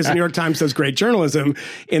model because the New York Times does great journalism,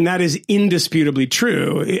 and that is indisputably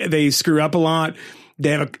true. They screw up a lot. They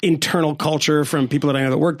have an internal culture from people that I know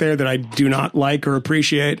that work there that I do not like or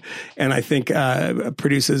appreciate, and I think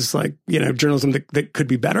produces journalism that could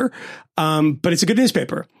be better. But it's a good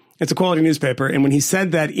newspaper. It's a quality newspaper. And when he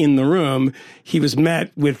said that in the room, he was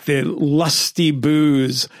met with the lusty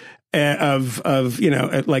boos of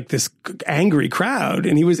like this angry crowd.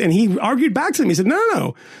 And he argued back to them. He said,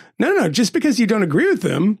 no. Just because you don't agree with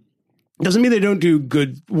them doesn't mean they don't do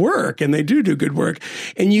good work. And they do good work.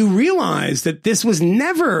 And you realize that this was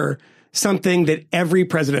never something that every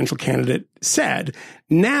presidential candidate said.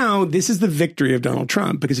 Now, this is the victory of Donald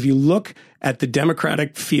Trump, because if you look at the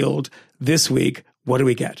Democratic field this week, what do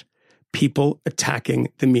we get? People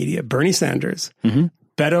attacking the media. Bernie Sanders,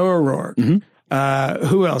 Beto O'Rourke.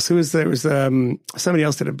 Who else? Who was there? It was somebody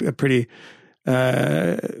else did a pretty.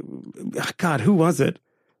 God, who was it?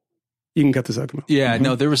 You can cut this out. Yeah,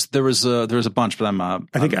 no, there was a bunch, but I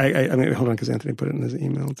think I mean, hold on, because Anthony put it in his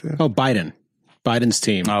email too. Oh, Biden's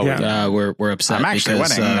team. Oh, yeah. We're upset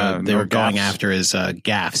because they were going after his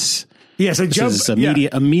gaffes. Yeah, so This is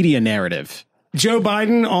a media narrative. Joe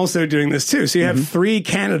Biden also doing this too. So you have three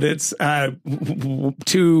candidates,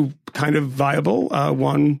 two kind of viable,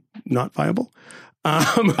 one not viable.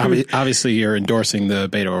 Obviously, you're endorsing the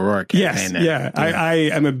Beto O'Rourke campaign. Yes, yeah. I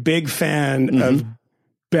am a big fan of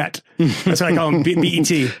Bet. That's what I call him, BET.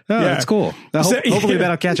 That's cool. Hopefully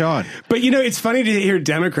that'll catch on. But it's funny to hear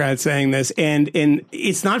Democrats saying this, and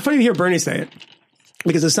it's not funny to hear Bernie say it,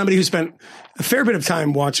 because as somebody who spent a fair bit of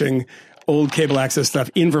time watching old cable access stuff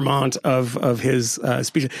in Vermont of his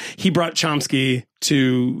speech. He brought Chomsky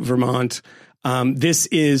to Vermont. This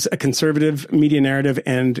is a conservative media narrative,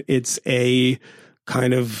 and it's a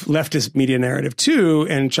kind of leftist media narrative too.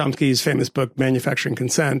 And Chomsky's famous book, Manufacturing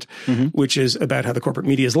Consent, which is about how the corporate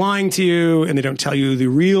media is lying to you and they don't tell you the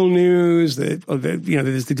real news.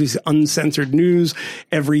 There's this uncensored news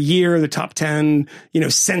every year, the top 10,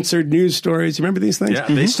 censored news stories. You remember these things? Yeah,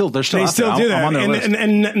 they're still do that. I'm on their list.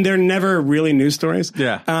 And they're never really news stories.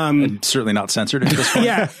 Yeah. And certainly not censored at this point.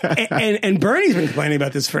 Yeah. And Bernie's been complaining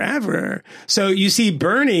about this forever. So you see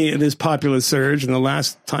Bernie in this populist surge and the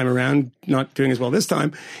last time around not doing as well this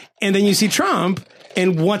time. And then you see Trump,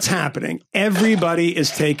 and what's happening? Everybody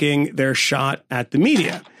is taking their shot at the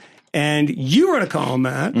media. And you wrote a column,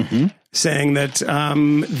 Matt, saying that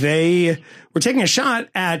they were taking a shot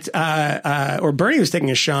at, or Bernie was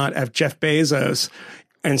taking a shot at Jeff Bezos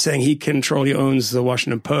and saying he owns the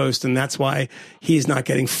Washington Post, and that's why he's not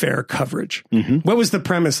getting fair coverage. What was the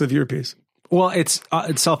premise of your piece? Well, it's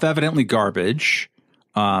self-evidently garbage.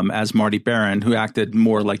 As Marty Barron, who acted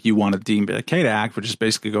more like you wanted Dean Baquet to act, which is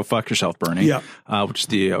basically go fuck yourself, Bernie, which is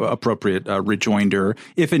the appropriate rejoinder,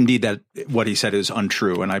 if indeed that what he said is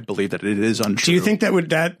untrue, and I believe that it is untrue. Do you think that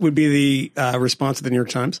would be the response of the New York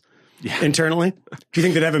Times? internally? Do you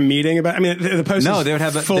think they'd have a meeting about? I mean, the Post No, is they would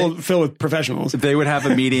have full with professionals. They would have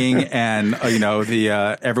a meeting, and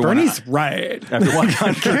everyone. Bernie's right. Everyone,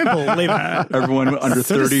 I can't believe that. Everyone under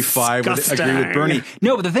 35 would agree with Bernie.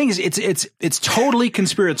 No, but the thing is, it's totally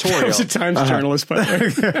conspiratorial. That was a Times journalist, by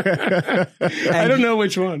the way. I don't know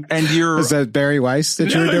which one. And is that Barry Weiss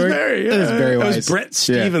that you were doing? It was Barry Weiss. It was Brett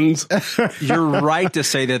Stevens. You're right to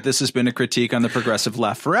say that this has been a critique on the progressive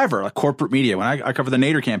left forever. Like corporate media. When I covered the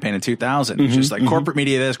Nader campaign in 2000, it's just like corporate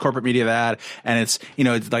media this, corporate media that, and it's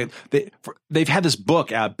it's like they've had this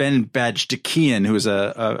book out. Ben Bajdakian, who is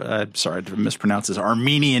sorry to mispronounce his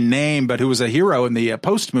Armenian name, but who was a hero in the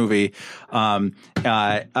Post movie.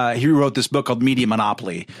 He wrote this book called Media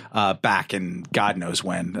Monopoly back in God knows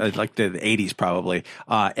when, like the 80s probably.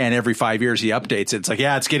 And every 5 years he updates it. It's like,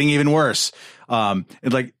 it's getting even worse.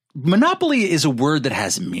 Like monopoly is a word that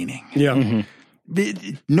has meaning. Yeah.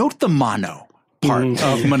 Note the mono part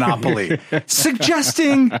of monopoly,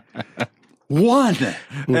 suggesting one.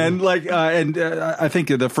 And I think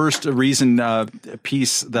the first reason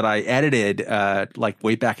piece that I edited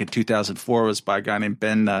way back in 2004 was by a guy named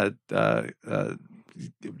Ben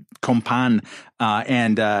Compan,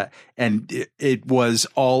 and it was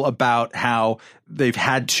all about how they've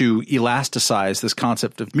had to elasticize this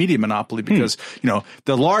concept of media monopoly because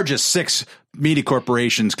the largest 6 media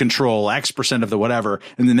corporations control X% of the whatever,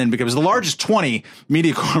 and then because the largest 20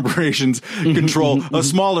 media corporations control a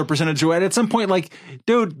smaller percentage. And at some point,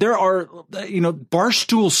 dude, there are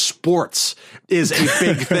Barstool Sports is a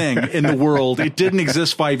big thing in the world. It didn't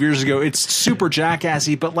exist 5 years ago. It's super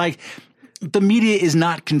jackassy, but the media is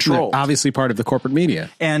not controlled. They're obviously part of the corporate media.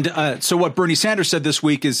 And so what Bernie Sanders said this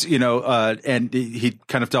week is, and he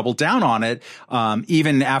kind of doubled down on it,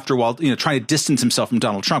 even after trying to distance himself from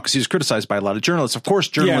Donald Trump because he was criticized by a lot of journalists. Of course,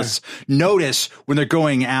 journalists notice when they're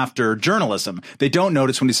going after journalism. They don't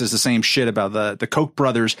notice when he says the same shit about the Koch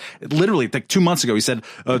brothers. Literally, 2 months ago, he said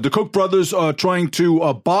the Koch brothers are trying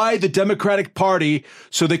to buy the Democratic Party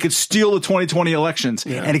so they could steal the 2020 elections.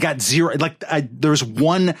 Yeah. And it got zero. There was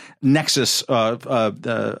one nexus.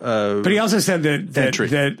 But he also said that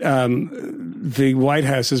the White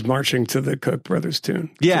House is marching to the Koch brothers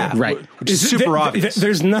tune. Yeah, right. Which is super obvious.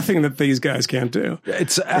 There's nothing that these guys can't do.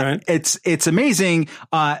 It's right? It's amazing.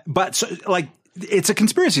 But it's a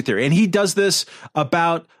conspiracy theory, and he does this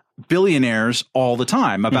about billionaires all the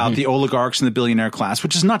time, about the oligarchs and the billionaire class,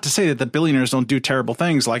 which is not to say that the billionaires don't do terrible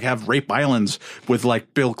things like have rape islands with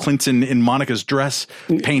Bill Clinton in Monica's dress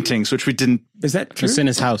paintings, which we didn't. Is that true? It's in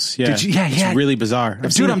his house. Yeah. Yeah. It's really bizarre.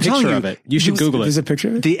 I've seen a picture of it. You should Google it. There's a picture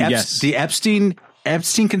of it? The Epstein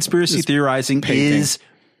conspiracy theorizing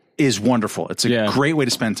is wonderful. It's a great way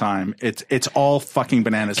to spend time. It's all fucking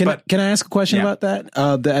bananas. Can I ask a question about that?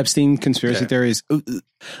 The Epstein conspiracy theories.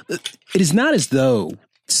 It is not as though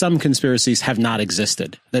some conspiracies have not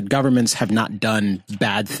existed, that governments have not done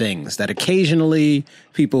bad things, that occasionally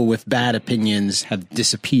people with bad opinions have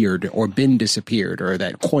disappeared or been disappeared, or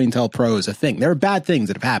that COINTELPRO is a thing. There are bad things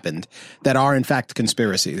that have happened that are in fact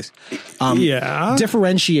conspiracies.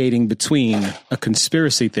 Differentiating between a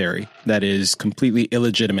conspiracy theory that is completely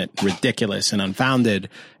illegitimate, ridiculous, and unfounded,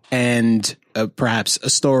 and perhaps a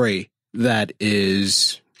story that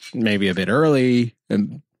is maybe a bit early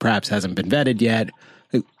and perhaps hasn't been vetted yet.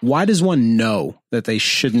 Why does one know that they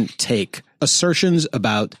shouldn't take assertions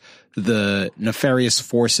about the nefarious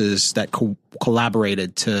forces that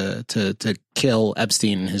collaborated to kill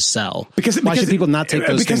Epstein in his cell? Why should people not take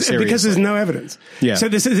those things seriously? Because there's no evidence. Yeah. So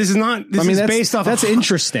this is not. This is based off. That's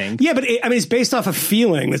interesting. Yeah, but it's based off a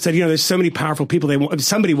feeling that said, there's so many powerful people.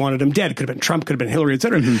 Somebody wanted him dead. Could have been Trump. Could have been Hillary,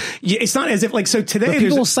 etc. It's not as if so today. But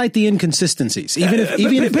people will cite the inconsistencies, even if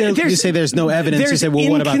you say there's no evidence. You say, well,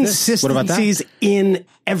 what about this? What about that? Inconsistencies in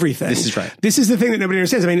everything. This is right. This is the thing that nobody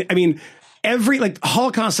understands. I mean. Every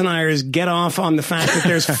Holocaust deniers get off on the fact that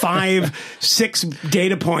there's 5-6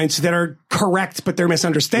 data points that are correct, but they're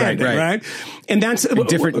misunderstanding, right? And that's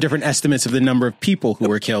different estimates of the number of people who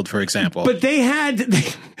were killed, for example. But they had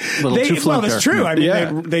well, that's true. I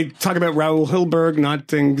mean, they talk about Raoul Hilberg not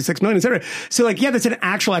saying 6 million, etc. So that's an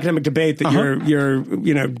actual academic debate that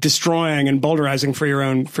you're destroying and bowdlerizing for your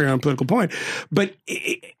own political point. But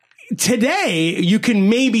today you can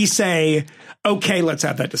maybe say, okay, let's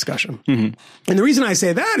have that discussion. And the reason I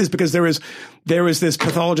say that is because there was this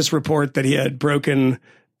pathologist report that he had broken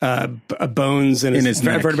bones in his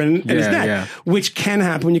vertebrae in his neck, which can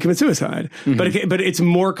happen when you commit suicide. But it's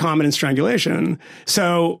more common in strangulation.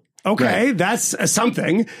 So Okay, that's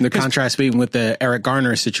something. The contrast being with the Eric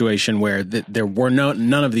Garner situation where there were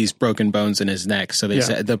none of these broken bones in his neck. So they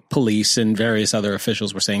said the police and various other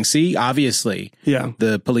officials were saying, see, obviously,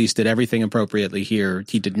 the police did everything appropriately here.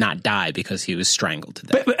 He did not die because he was strangled to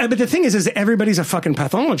death. But the thing is everybody's a fucking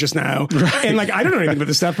pathologist now. Right. And like, I don't know anything about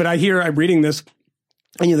this stuff, but I'm reading this.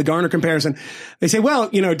 And the Garner comparison, they say, well,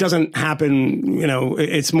 it doesn't happen,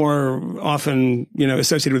 it's more often,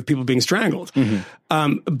 associated with people being strangled.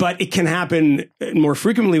 But it can happen more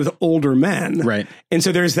frequently with older men. Right. And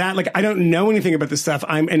so there's that, like, I don't know anything about this stuff.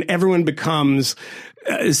 And everyone becomes,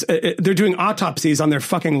 they're doing autopsies on their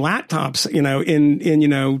fucking laptops,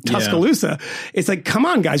 in Tuscaloosa. Yeah. It's like, come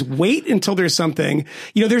on, guys, wait until there's something,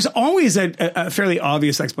 there's always a fairly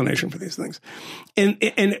obvious explanation for these things.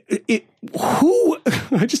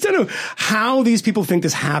 I just don't know how these people think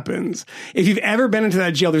this happens. If you've ever been into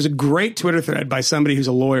that jail, there's a great Twitter thread by somebody who's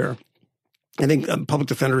a lawyer, I think a public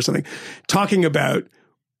defender or something, talking about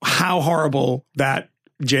how horrible that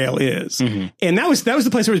jail is. And that was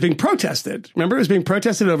the place where it was being protested. Remember, it was being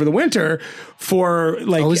protested over the winter for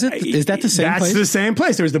like. Oh, is that the same place? That's the same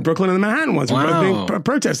place. There was the Brooklyn and the Manhattan ones where it was being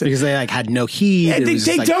protested. Because they like had no heat.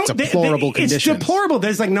 They don't. Deplorable conditions. It's deplorable.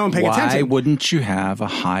 There's like no one paying attention. Why wouldn't you have a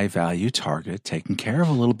high value target taken care of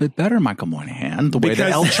a little bit better, Michael Moynihan, the way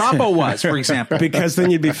that El Chapo was, for example? Because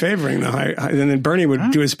then you'd be favoring the high, and then Bernie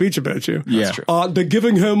would do a speech about you. Yeah. They're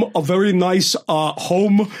giving him a very nice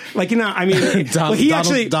home. Like, I mean,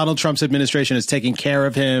 Donald Trump's administration is taking care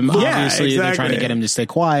of him. Obviously, they're trying to get him to stay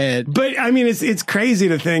quiet. But I mean, it's crazy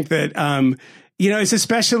to think that, it's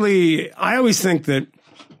especially, I always think that,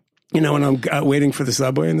 when I'm waiting for the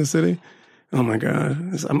subway in the city, oh my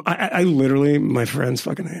God, I literally, my friends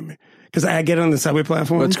fucking hate me. Because I get on the subway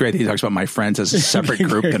platform. Well, it's great that he talks about my friends as a separate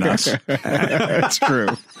group than us. It's true.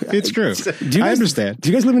 It's true. I understand. Do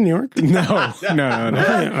you guys live in New York? No. I don't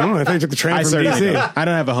know. I thought you took the train from D.C. I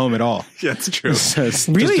don't have a home at all. Yeah, it's true.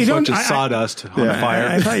 Really? Just a bunch of sawdust on fire.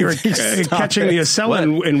 I thought you were catching the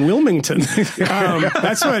Acela in Wilmington.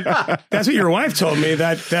 That's what your wife told me,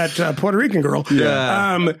 that Puerto Rican girl.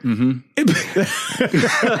 Yeah.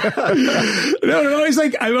 No,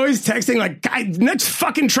 I'm always texting like, "Guy, next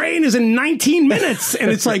fucking train is in 19 minutes,"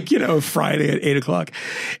 and it's like Friday at 8:00,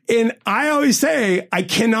 and I always say I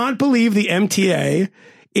cannot believe the MTA.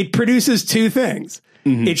 It produces two things.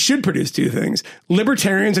 It should produce two things: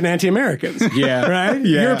 libertarians and anti-Americans. Yeah. Right?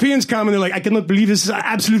 Yeah. Europeans come and they're like, I cannot believe this is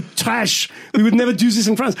absolute trash. We would never do this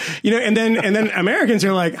in France. And then Americans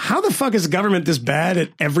are like, how the fuck is government this bad at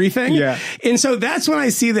everything? Yeah. And so that's when I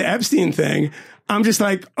see the Epstein thing. I'm just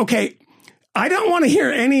like, okay, I don't want to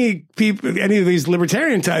hear any of these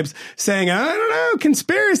libertarian types saying, I don't know,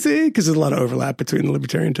 conspiracy, because there's a lot of overlap between the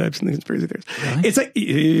libertarian types and the conspiracy theories. Really? It's like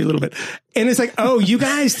a little bit. And it's like, oh, you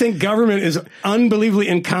guys think government is unbelievably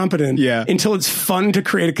incompetent until it's fun to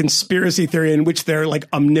create a conspiracy theory in which they're like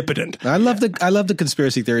omnipotent. I love the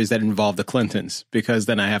conspiracy theories that involve the Clintons, because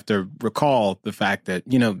then I have to recall the fact that,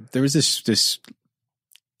 there was this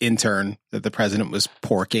intern that the president was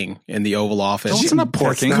porking in the Oval Office. It's not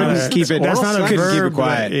porking. Couldn't keep it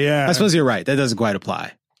quiet. Yeah. I suppose you're right. That doesn't quite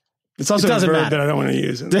apply. It's also a verb that I don't want to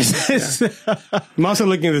use. I'm also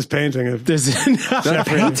looking at this painting of that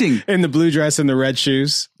painting in the blue dress and the red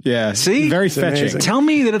shoes. Yeah, see, very fetching. Amazing. Tell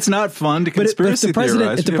me that it's not fun to conspiracy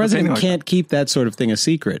theorize. If the president can't keep that sort of thing a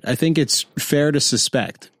secret, I think it's fair to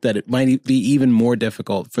suspect that it might be even more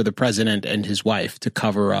difficult for the president and his wife to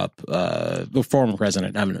cover up the former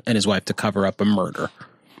president and his wife to cover up a murder,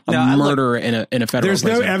 in a federal. There's prison.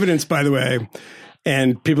 No evidence, by the way.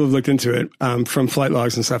 And people have looked into it from flight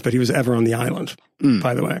logs and stuff that he was ever on the island,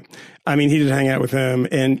 by the way. I mean, he did hang out with him.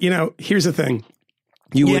 And, here's the thing.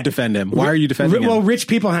 You would defend him. Why are you defending him? Well, rich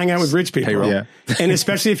people hang out with rich people. Yeah. And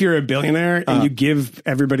especially if you're a billionaire and you give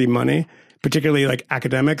everybody money, particularly like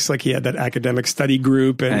academics, like he had that academic study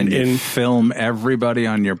group. And you film everybody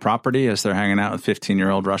on your property as they're hanging out with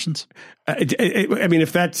 15-year-old Russians? I mean,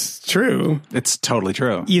 if that's true. It's totally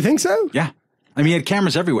true. You think so? Yeah. I mean, he had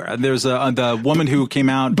cameras everywhere. There's the woman who came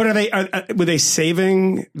out. But were they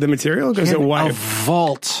saving the material? Because a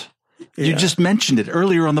vault. Yeah. You just mentioned it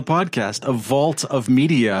earlier on the podcast. A vault of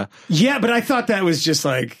media. Yeah, but I thought that was just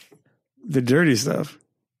like the dirty stuff.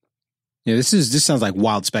 Yeah, this sounds like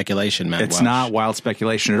wild speculation, man. It's not wild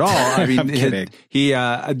speculation at all. I mean,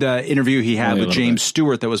 the interview he had with James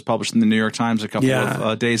Stewart that was published in the New York Times a couple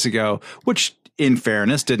of days ago, which, in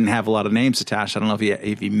fairness, didn't have a lot of names attached. I don't know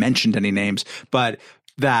if he mentioned any names, but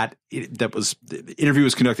that the interview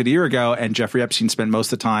was conducted a year ago, and Jeffrey Epstein spent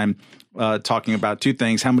most of the time talking about two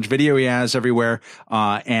things: how much video he has everywhere,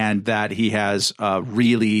 and that he has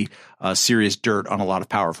really serious dirt on a lot of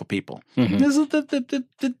powerful people.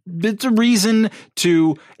 It's a reason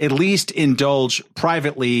to at least indulge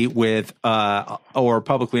privately with or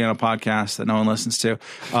publicly on a podcast that no one listens to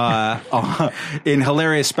in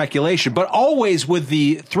hilarious speculation, but always with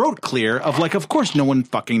the throat clear of like, of course, no one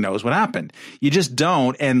fucking knows what happened. You just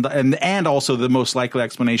don't, and also the most likely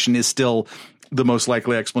explanation is still the most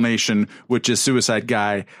likely explanation, which is suicide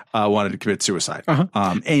guy wanted to commit suicide.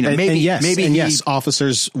 Yes,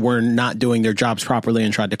 officers were not doing their jobs properly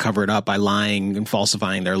and tried to cover it up by lying and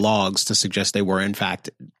falsifying their logs to suggest they were in fact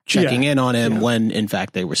checking in on him when in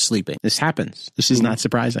fact they were sleeping. This happens. This is not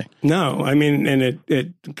surprising. No, I mean, and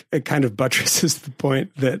it kind of buttresses the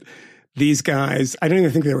point that these guys, I don't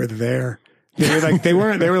even think they were there. They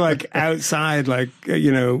were like outside, like,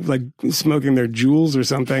 you know, like smoking their jewels or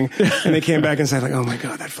something. And they came back and said like, oh my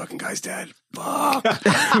God, that fucking guy's dead. Fuck.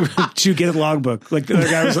 To get a logbook. Like the other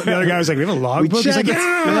guy was like, we have a logbook? He's like,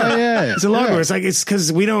 yeah. It's a logbook. It's like, it's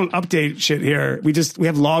because we don't update shit here. We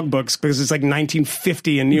have logbooks because it's like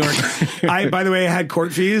 1950 in New York. By the way, I had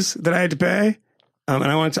court fees that I had to pay. And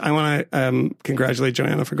I want to congratulate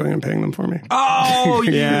Joanna for going and paying them for me. Oh,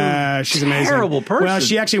 yeah, she's amazing. Terrible person. Well,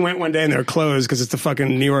 she actually went one day and they were closed because it's the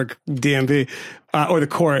fucking New York DMV or the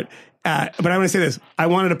court. But I want to say this: I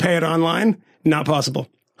wanted to pay it online. Not possible.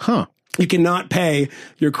 Huh? You cannot pay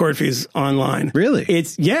your court fees online. Really?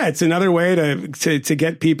 It's another way to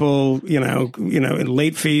get people, you know,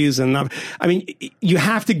 late fees and not. I mean, you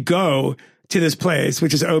have to go to this place,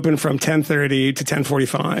 which is open from 10:30 to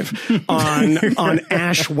 10:45 on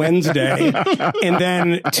Ash Wednesday, and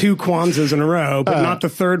then 2 Kwanzas in a row, but not the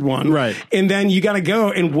third one. Right. And then you got to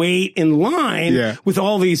go and wait in line with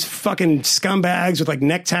all these fucking scumbags with like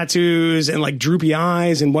neck tattoos and like droopy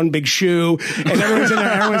eyes and one big shoe, and everyone's in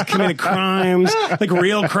there. Everyone's committed crimes, like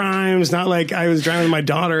real crimes, not like I was driving with my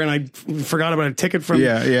daughter and I forgot about a ticket from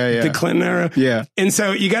the Clinton era. Yeah. And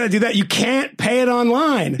so you got to do that. You can't pay it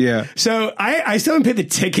online. Yeah. So I still haven't paid the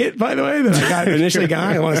ticket, by the way, that I initially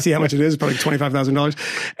got. I want to see how much it is, probably $25,000.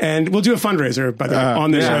 And we'll do a fundraiser on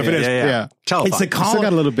this show if it is. Yeah. It's the call. Still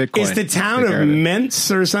got a little Bitcoin. It's the town of Mentz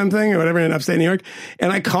or something or whatever in upstate New York.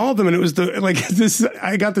 And I called them and it was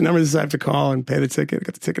I got the number. This is I have to call and pay the ticket. I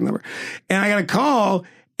got the ticket number. And I got a call.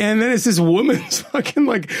 And then it's this woman's fucking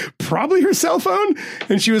like probably her cell phone.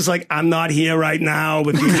 And she was like, I'm not here right now,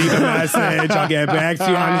 but you leave a message. I'll get back to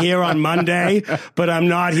you. I'm here on Monday, but I'm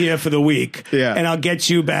not here for the week. Yeah. And I'll get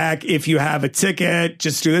you back if you have a ticket.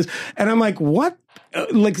 Just do this. And I'm like, what?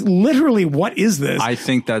 Like literally, what is this? I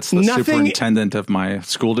think that's the superintendent of my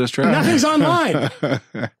school district. Nothing's online.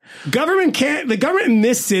 The government in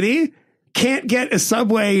this city can't get a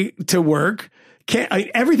subway to work.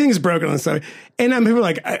 Everything's broken on the subway. And people are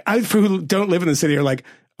like, who don't live in the city are like,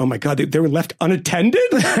 oh my God, they were left unattended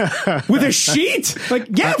with a sheet? Like,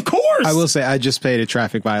 yeah, of course. I will say I just paid a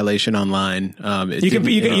traffic violation online. You can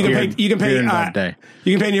pay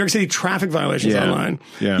New York City traffic violations online.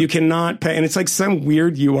 Yeah. You cannot pay, and it's like some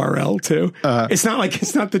weird URL too. It's not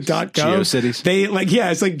the .gov. GeoCities.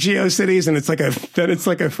 It's like GeoCities, and it's like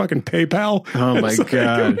a fucking PayPal. Oh my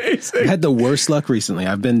God. I've had the worst luck recently.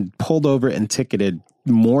 I've been pulled over and ticketed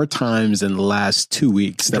more times in the last 2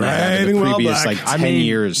 weeks than I have in the previous 10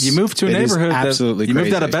 years. You moved to a neighborhood absolutely you crazy.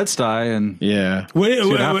 moved out of Bed-Stuy and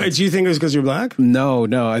do you think it was because you're black? No.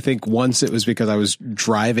 I think once it was because I was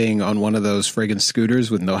driving on one of those friggin' scooters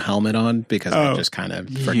with no helmet on because I just kind of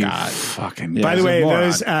forgot. By the way,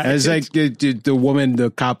 those it's like the woman, the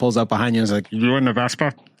cop pulls up behind you and is like, "You in the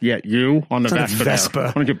Vespa? Yeah, you on the Vespa.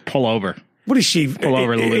 Why don't you pull over?" What is she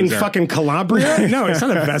in fucking Calabria? No, it's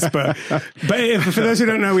not a Vespa. But for those who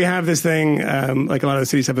don't know, we have this thing, like a lot of the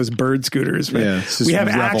cities have those bird scooters. Right? Yeah, we have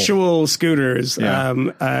actual scooters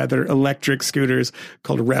that are electric scooters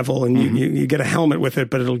called Revel, and you get a helmet with it,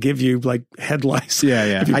 but it'll give you like head lice.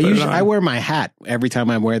 Yeah. I wear my hat every time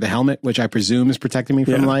I wear the helmet, which I presume is protecting me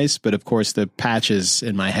from lice. But of course, the patches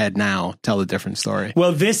in my head now tell a different story.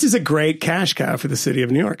 Well, this is a great cash cow for the city of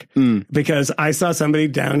New York because I saw somebody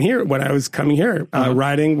down here when I was coming here,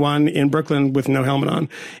 riding one in Brooklyn with no helmet on.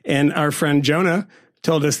 And our friend Jonah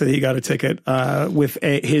told us that he got a ticket with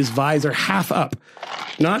his visor half up.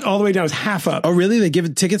 Not all the way down, it's half up. Oh, really? They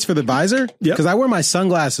give tickets for the visor? Yeah. Because I wear my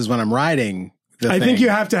sunglasses when I'm riding. I think you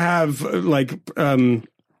have to have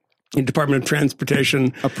Department of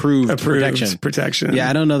Transportation approved protection. Yeah,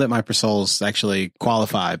 I don't know that my Persols actually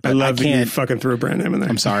qualify, but I can't. You fucking threw a brand name in there.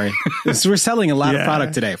 I'm sorry. We're selling a lot of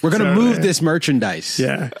product today. We're going to move this merchandise.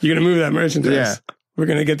 Yeah, you're going to move that merchandise. Yeah. We're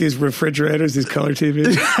going to get these refrigerators, these color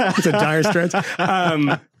TVs. It's a dire stretch.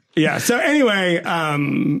 Yeah. So anyway,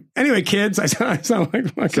 kids, I sound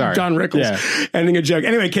like Don Rickles ending a joke.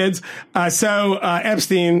 Anyway, kids. So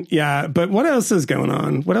Epstein. Yeah. But what else is going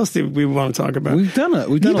on? What else do we want to talk about? We've done a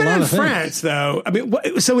lot in of France, though. I mean,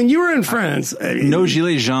 so when you were in France, no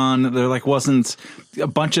gilets jaunes. There wasn't a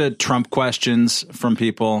bunch of Trump questions from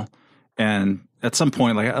people, and at some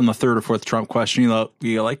point, like on the third or fourth Trump question,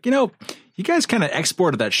 you're like, you guys kind of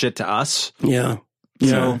exported that shit to us. Yeah.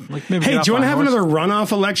 So, maybe hey, do you want to have another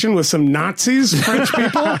runoff election with some Nazis, French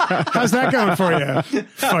people? How's that going for you?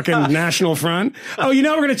 Fucking National Front. Oh, we're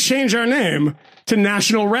going to change our name to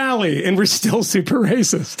National Rally, and we're still super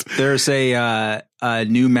racist. There's a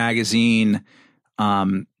new magazine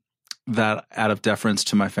that, out of deference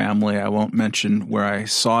to my family, I won't mention where I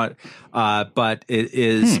saw it, but it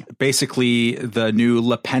is basically the new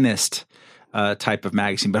Le Penist type of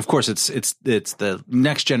magazine, but of course it's the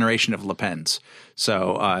next generation of Le Pens.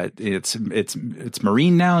 So it's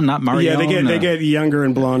Marine now, not Marion. Yeah, they get younger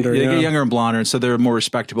and blonder. They get younger and blonder, and so they're more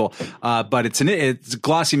respectable. But it's a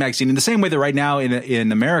glossy magazine in the same way that right now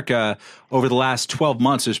in America, over the last 12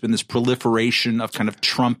 months, there's been this proliferation of kind of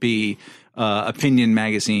Trumpy opinion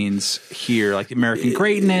magazines here, like American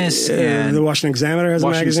Greatness, and the Washington Examiner has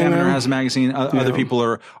a magazine. Other people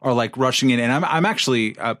are like rushing in, and I'm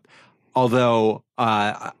actually. Although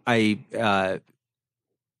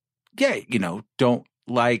don't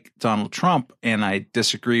like Donald Trump, and I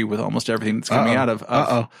disagree with almost everything that's coming out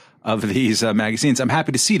of these magazines, I'm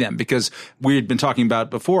happy to see them, because we had been talking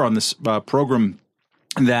about before on this program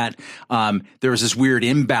that there was this weird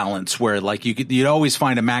imbalance where, like, you'd always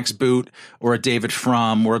find a Max Boot or a David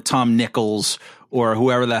Frum or a Tom Nichols or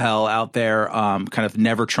whoever the hell out there, kind of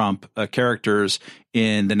never Trump characters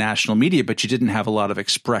in the national media, but you didn't have a lot of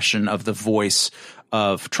expression of the voice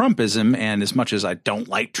of Trumpism. And as much as I don't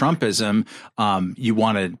like Trumpism, you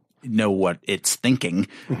want to know what it's thinking,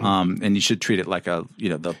 and you should treat it like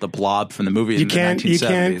the blob from the movie. You can't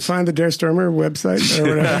find the Dare Stormer website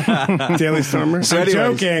or whatever. Daily Stormer. So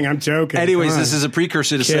I'm joking. Anyways, this is a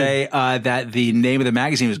precursor to say that the name of the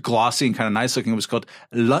magazine was glossy and kind of nice looking. It was called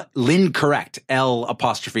L'Incorrect,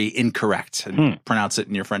 L''incorrect, and pronounce it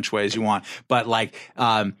in your French way as you want. But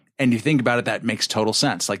and you think about it, that makes total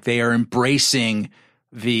sense. Like, they are embracing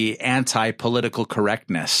the anti-political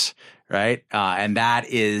correctness. Right. And that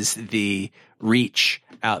is the reach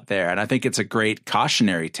out there. And I think it's a great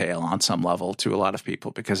cautionary tale on some level to a lot of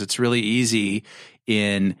people, because it's really easy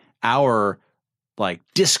in our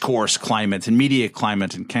discourse climate and media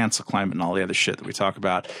climate and cancel climate and all the other shit that we talk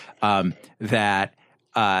about, that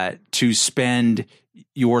to spend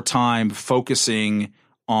your time focusing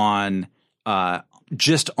on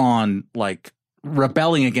just on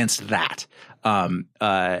rebelling against that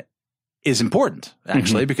is important,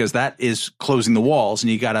 actually, because that is closing the walls,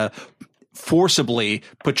 and you got to forcibly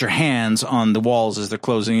put your hands on the walls as they're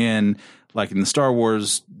closing in, like in the Star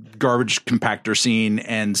Wars garbage compactor scene,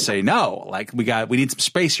 and say, no, we need some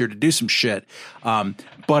space here to do some shit.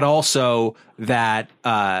 But also that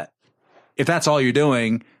if that's all you're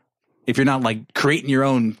doing, if you're not creating your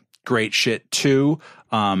own great shit too,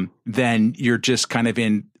 then you're just kind of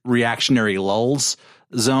in reactionary lulls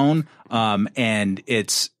zone. And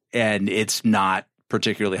it's not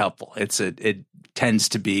particularly helpful. It tends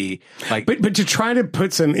to be but to try to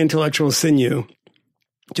put some intellectual sinew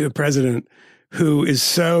to a president who is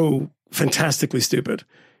so fantastically stupid.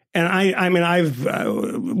 And I mean, I've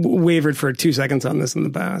wavered for 2 seconds on this in the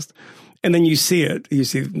past. And then you see it. You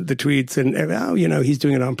see the tweets and, he's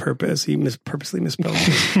doing it on purpose. He purposely misspelled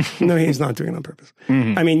it. No, he's not doing it on purpose.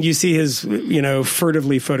 Mm-hmm. I mean, you see his,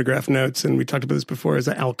 furtively photographed notes. And we talked about this before, as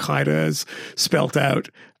Al-Qaeda is spelt out.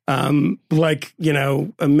 A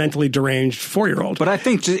mentally deranged 4-year-old. But I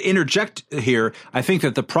think, to interject here, I think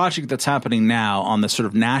that the project that's happening now on the sort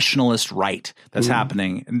of nationalist right that's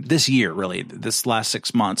happening this year, really, this last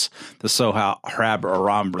 6 months, the Soha Harab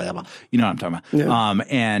Aram, blah, blah, you know what I'm talking about. Yeah.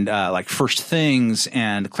 And First Things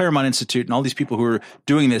and Claremont Institute and all these people who are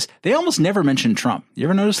doing this, they almost never mention Trump. You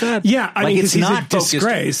ever notice that? Yeah, I mean, it's not a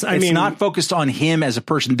disgrace. It's not focused on him as a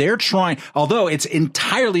person. They're trying, although it's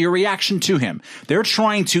entirely a reaction to him, they're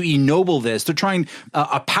trying to ennoble this. They're trying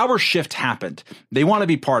a power shift happened. They want to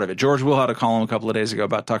be part of it. George Will had a column a couple of days ago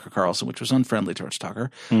about Tucker Carlson, which was unfriendly towards Tucker.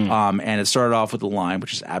 And it started off with a line,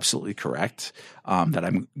 which is absolutely correct, that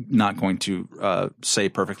I'm not going to say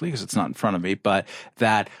perfectly because it's not in front of me, but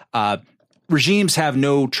that regimes have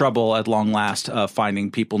no trouble at long last finding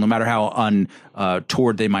people, no matter how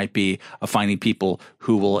untoward they might be, finding people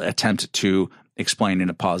who will attempt to explain in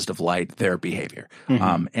a positive light their behavior.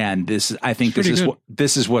 And this, I think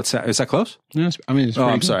this is what's, is that close? Yes, I mean, it's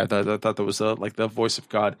I'm good. sorry. I thought that was like the voice of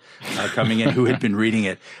God coming in who had been reading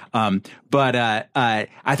it. But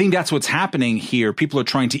I think that's what's happening here. People are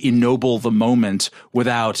trying to ennoble the moment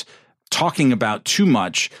without talking about too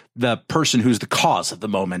much the person who's the cause of the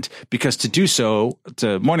moment, because to do so,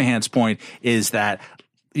 to Moynihan's point, is that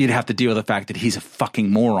you'd have to deal with the fact that he's a fucking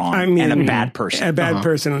moron and a bad person. A bad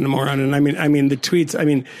person and a moron. And I mean, the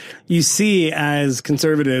tweets, you see as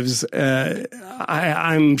conservatives,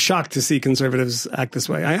 I'm shocked to see conservatives act this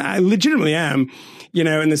way. I legitimately am,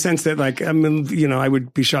 in the sense that I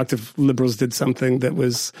would be shocked if liberals did something that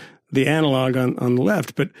was the analog on the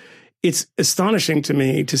left. But it's astonishing to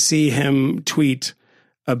me to see him tweet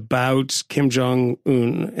about Kim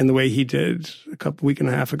Jong-un in the way he did a week and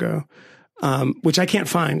a half ago. Which I can't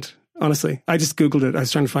find, honestly. I just Googled it. I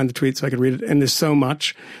was trying to find the tweet so I could read it. And there's so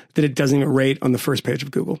much that it doesn't even rate on the first page of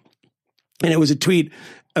Google. And it was a tweet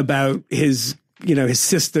about his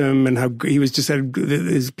system and how he was just had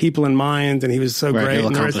his people in mind and he was so great. He'll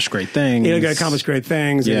accomplish great things. He'll accomplish great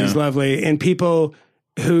things and he's lovely. And people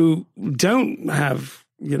who don't have,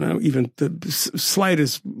 even the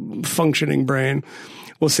slightest functioning brain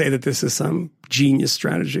will say that this is some genius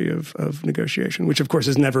strategy of negotiation, which of course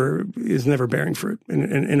is never bearing fruit,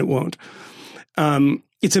 and it won't.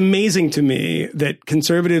 It's amazing to me that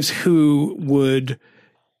conservatives who would,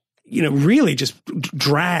 really just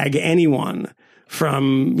drag anyone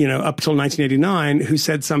from, up till 1989 who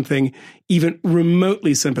said something even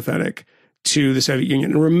remotely sympathetic to the Soviet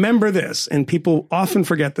Union. And remember this, and people often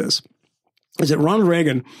forget this, is that Ronald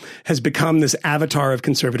Reagan has become this avatar of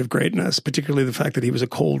conservative greatness, particularly the fact that he was a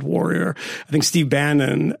Cold Warrior. I think Steve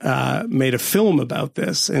Bannon made a film about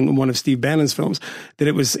this in one of Steve Bannon's films, that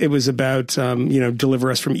it was about,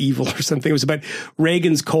 Deliver Us from Evil or something. It was about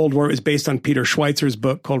Reagan's Cold War. It was based on Peter Schweitzer's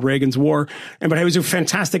book called Reagan's War. But it was a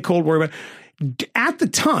fantastic Cold War. But at the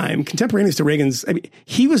time, contemporaneous to Reagan's,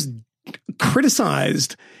 he was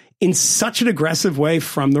criticized in such an aggressive way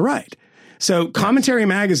from the right. So Commentary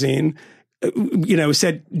Magazine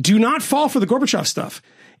said, do not fall for the Gorbachev stuff.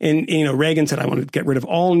 And, Reagan said, I want to get rid of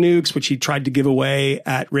all nukes, which he tried to give away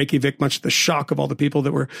at Reykjavik, much to the shock of all the people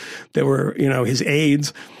that were, his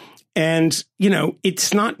aides. And,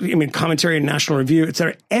 it's not, Commentary and National Review, et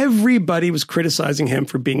cetera. Everybody was criticizing him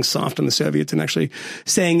for being soft on the Soviets and actually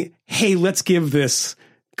saying, hey, let's give this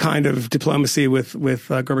kind of diplomacy with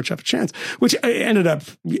Gorbachev a chance, which ended up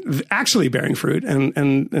actually bearing fruit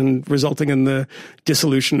and resulting in the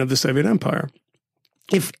dissolution of the Soviet Empire.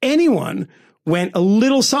 If anyone went a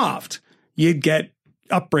little soft, you'd get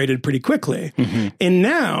upbraided pretty quickly. Mm-hmm. And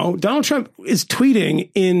now Donald Trump is tweeting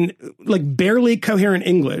in barely coherent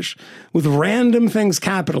English with random things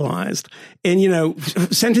capitalized and,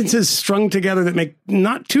 sentences strung together that make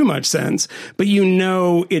not too much sense, but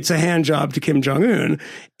it's a hand job to Kim Jong-un,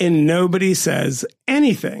 and nobody says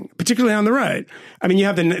anything, particularly on the right. You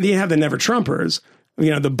have the never Trumpers,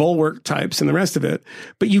 the bulwark types and the rest of it,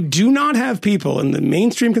 but you do not have people in the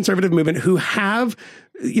mainstream conservative movement who have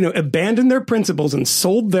abandoned their principles and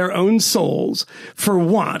sold their own souls for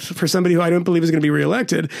what? For somebody who I don't believe is going to be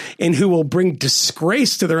reelected and who will bring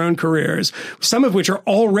disgrace to their own careers, some of which are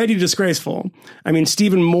already disgraceful.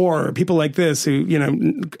 Stephen Moore, people like this who,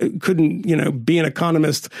 couldn't, be an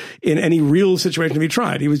economist in any real situation if he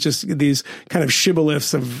tried. He was just these kind of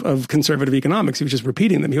shibboleths of conservative economics. He was just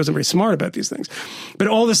repeating them. He wasn't very smart about these things. But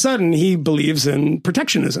all of a sudden he believes in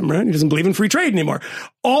protectionism, right? He doesn't believe in free trade anymore.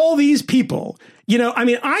 All these people,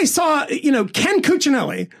 I saw, Ken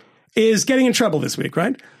Cuccinelli is getting in trouble this week,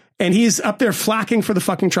 right? And he's up there flacking for the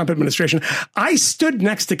fucking Trump administration. I stood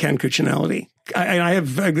next to Ken Cuccinelli.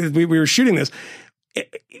 We were shooting this.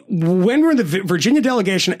 When we were in the Virginia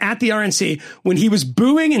delegation at the RNC, when he was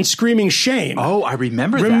booing and screaming shame. Oh, I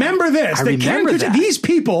remember that. Remember this. I remember that. These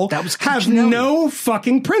people have no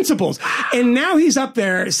fucking principles. And now he's up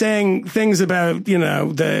there saying things about,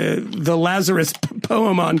 the Lazarus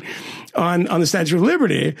poem on the Statue of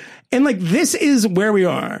Liberty. And this is where we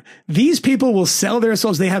are. These people will sell their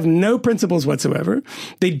souls. They have no principles whatsoever.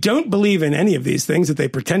 They don't believe in any of these things that they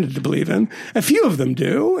pretended to believe in. A few of them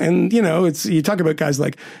do. And, you talk about guys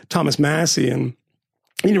like Thomas Massey and,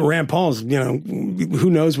 Rand Paul's, who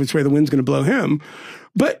knows which way the wind's going to blow him.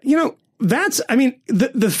 But, that's,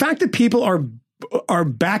 the fact that people are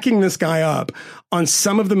backing this guy up on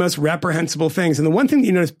some of the most reprehensible things. And the one thing that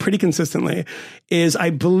you notice pretty consistently is, I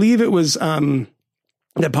believe it was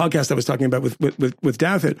that podcast I was talking about with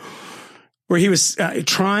Douthit, where he was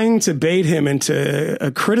trying to bait him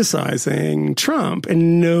into criticizing Trump,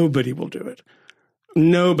 and nobody will do it.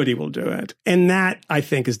 Nobody will do it. And that, I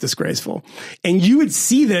think, is disgraceful. And you would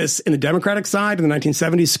see this in the Democratic side in the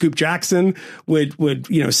 1970s. Scoop Jackson would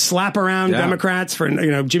slap around Democrats for,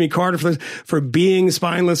 Jimmy Carter for being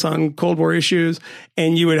spineless on Cold War issues.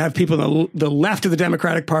 And you would have people on the left of the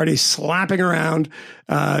Democratic Party slapping around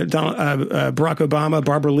Barack Obama,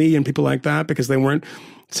 Barbara Lee, and people like that because they weren't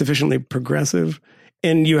sufficiently progressive.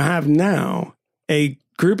 And you have now a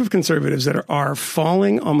group of conservatives that are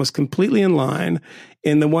falling almost completely in line,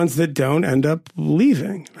 and the ones that don't end up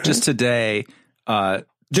leaving. Right? Just today, they're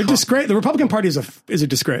disgrace. The Republican Party is a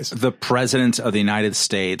disgrace. The president of the United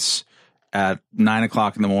States at 9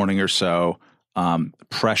 o'clock in the morning or so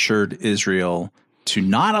pressured Israel to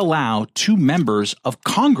not allow two members of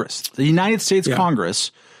Congress, the United States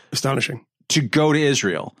Congress, astonishing, to go to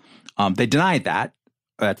Israel. They denied that.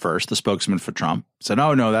 At first, the spokesman for Trump said,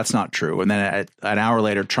 "Oh no, that's not true." And then an hour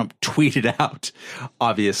later, Trump tweeted out,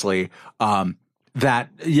 obviously,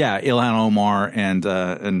 that Ilhan Omar and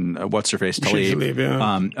what's her face Tlaib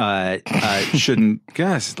shouldn't.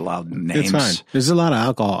 Guess a lot of names. It's fine. There's a lot of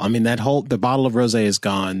alcohol. I mean, the bottle of rosé is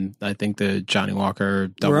gone. I think the Johnny Walker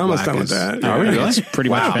double We're almost black done with that. Oh, really? It's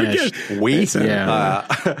pretty much finished.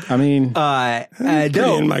 I mean,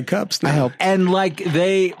 no, in my cups. Now. I hope.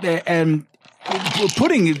 And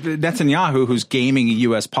putting Netanyahu, who's gaming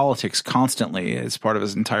U.S. politics constantly as part of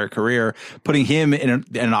his entire career, putting him in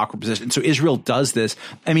an awkward position. So Israel does this.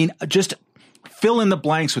 I mean, just fill in the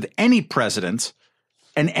blanks with any president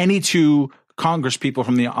and any two Congress people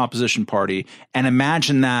from the opposition party and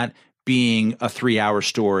imagine that being a 3-hour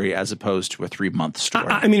story as opposed to a 3-month story.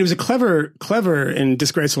 I mean, it was a clever and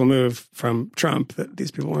disgraceful move from Trump that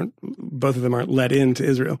these people both of them aren't let into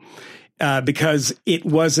Israel. Because it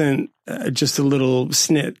wasn't just a little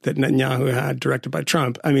snit that Netanyahu had directed by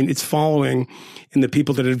Trump. I mean, it's following, and the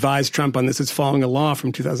people that advised Trump on this, it's following a law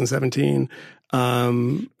from 2017,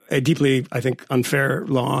 a deeply, I think, unfair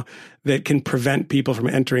law that can prevent people from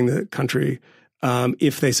entering the country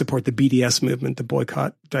if they support the BDS movement, the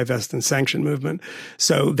boycott, divest, and sanction movement.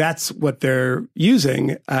 So that's what they're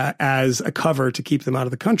using as a cover to keep them out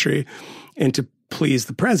of the country and to please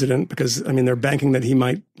the president, because, I mean, they're banking that he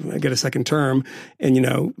might get a second term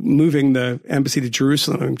and, moving the embassy to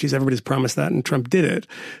Jerusalem. I mean, geez, everybody's promised that, and Trump did it.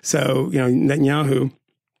 So, Netanyahu,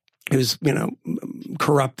 who's,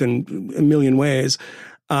 corrupt in a million ways,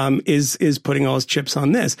 is putting all his chips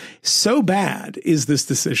on this. So bad is this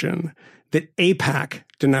decision that AIPAC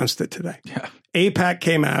denounced it today. Yeah. AIPAC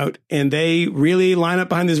came out and they really line up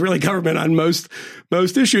behind the Israeli government on most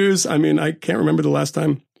issues. I mean, I can't remember the last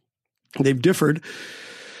time they've differed.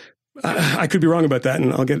 I could be wrong about that,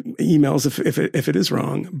 and I'll get emails if it is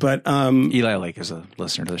wrong. But Eli Lake is a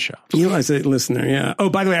listener to the show. Eli's a listener, yeah. Oh,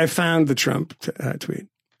 by the way, I found the Trump tweet.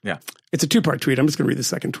 Yeah. It's a 2-part tweet. I'm just going to read the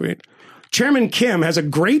second tweet. Chairman Kim has a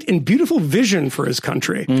great and beautiful vision for his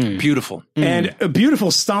country. Beautiful. And a beautiful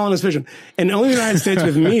Stalinist vision. And only the United States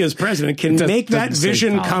with me as president can make that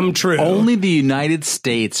vision come true. Only the United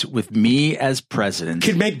States with me as president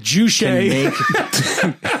can make Juche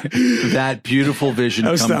that beautiful vision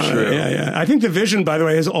come true. Yeah. I think the vision, by the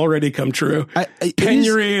way, has already come true.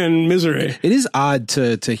 Penury and misery. It is odd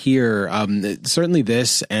to hear, certainly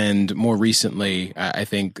this, and more recently, I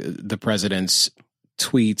think the president's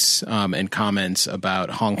tweets and comments about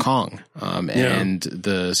Hong Kong and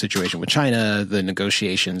the situation with China, the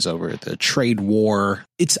negotiations over the trade war.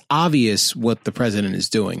 It's obvious what the president is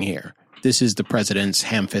doing here. This is the president's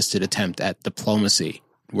ham-fisted attempt at diplomacy,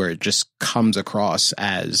 where it just comes across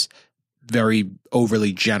as very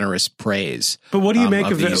overly generous praise. But what do you make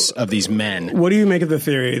of these men? What do you make of the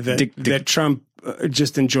theory that Trump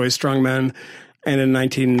just enjoys strong men? And in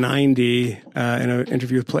 1990, in an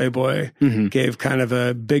interview with Playboy, gave kind of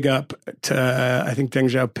a big up to, I think, Deng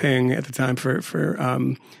Xiaoping at the time for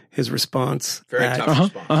his response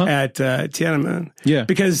at Tiananmen. Yeah.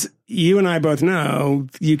 Because you and I both know,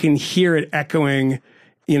 you can hear it echoing,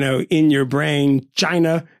 in your brain,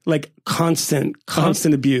 China, like constant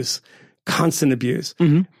abuse. Constant abuse.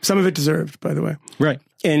 Some of it deserved, by the way. Right.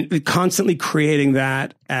 And constantly creating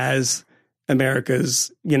that as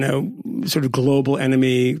America's, sort of global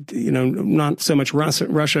enemy, not so much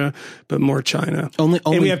Russia, but more China. And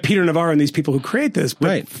we have Peter Navarro and these people who create this. But,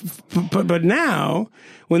 right. But now,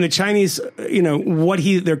 when the Chinese, what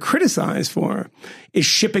they're criticized for is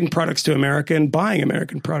shipping products to America and buying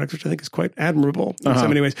American products, which I think is quite admirable in so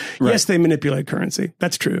many ways. Right. Yes, they manipulate currency.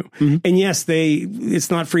 That's true. And yes,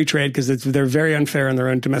 it's not free trade because they're very unfair in their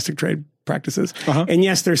own domestic trade practices. And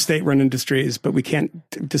yes, they're state-run industries, but we can't,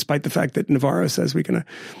 despite the fact that Navarro says we're going to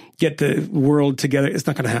get the world together, it's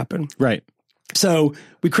not going to happen. Right. So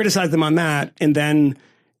we criticize them on that, and then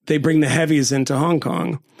they bring the heavies into Hong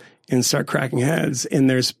Kong and start cracking heads, and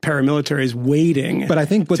there's paramilitaries waiting. But I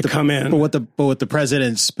think to come in. But the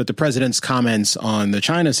president's comments on the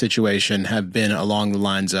China situation have been along the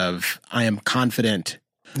lines of, "I am confident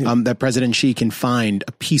that President Xi can find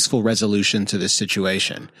a peaceful resolution to this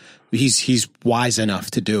situation. He's wise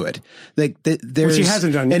enough to do it." Like which he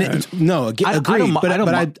hasn't done yet. Agreed.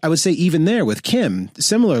 But I would say even there with Kim,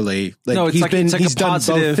 similarly, he's done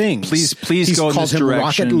both things. Please he's go in called this him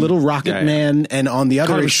direction. Little Rocket Man, and on the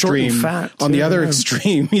other extreme,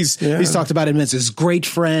 he's talked about him as his great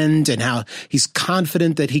friend and how he's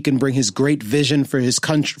confident that he can bring his great vision for his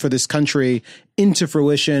country, for this country, into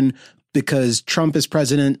fruition. Because Trump is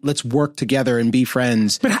president, let's work together and be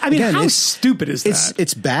friends. But I mean, how stupid is that?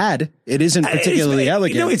 It's bad. It isn't particularly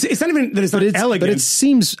elegant. It's not even that it's not elegant. But it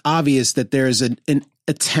seems obvious that there's an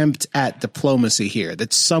attempt at diplomacy here,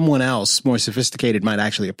 that someone else more sophisticated might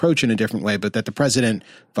actually approach in a different way, but that the president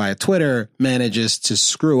via Twitter manages to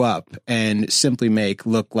screw up and simply make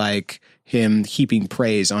look like him heaping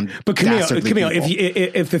praise on dastardly people.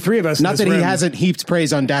 If the three of us, not that he hasn't heaped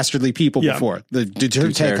praise on dastardly people before, the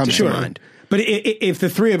Duterte comes to mind. But if the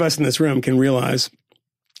three of us in this room can realize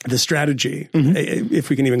the strategy, if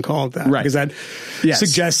we can even call it that, because that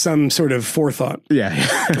suggests some sort of forethought.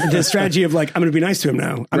 The strategy of like, I'm going to be nice to him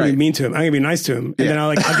now. I'm going to be mean to him. I'm going to be nice to him, and then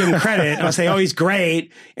I'll give him credit. And I'll say, oh, he's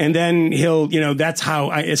great, and then he'll, that's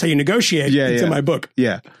how you negotiate. It's in my book.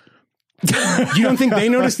 Yeah. You don't think they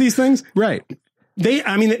notice these things? Right. This,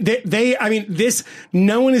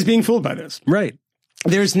 no one is being fooled by this. Right.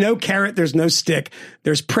 There's no carrot. There's no stick.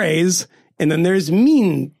 There's praise. And then there's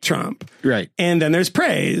mean Trump. Right. And then there's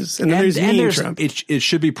praise. And then there's mean Trump. It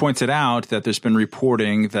should be pointed out that there's been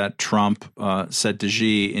reporting that Trump said to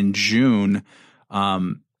Xi in June,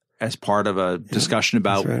 as part of a discussion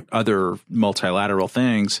about other multilateral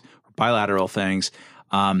things, bilateral things,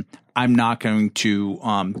 I'm not going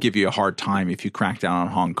to give you a hard time if you crack down on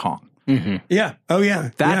Hong Kong. Mm-hmm. Yeah. Oh,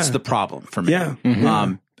 yeah. That's the problem for me. Yeah.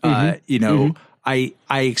 Mm-hmm. I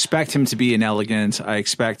expect him to be inelegant. I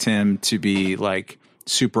expect him to be like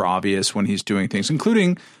super obvious when he's doing things,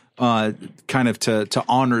 including kind of to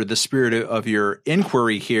honor the spirit of your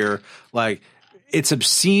inquiry here. Like, it's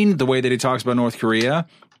obscene the way that he talks about North Korea,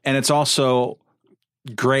 and it's also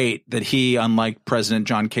great that he, unlike President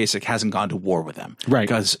John Kasich, hasn't gone to war with them. Right.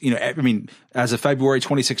 Because, as of February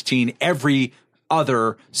 2016, every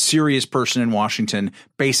other serious person in Washington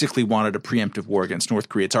basically wanted a preemptive war against North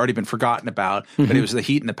Korea. It's already been forgotten about, but it was the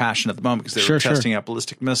heat and the passion of the moment because they were testing out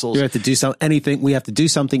ballistic missiles. We have to do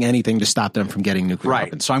anything to stop them from getting nuclear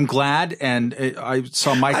weapons. So I'm glad, and I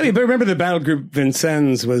saw Mike. But remember the battle group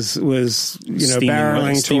Vincennes was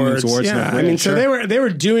barreling towards. So they were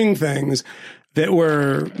doing things that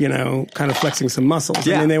were, kind of flexing some muscles.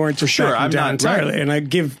 Yeah, they weren't just sure. I'm down entirely. Right. And I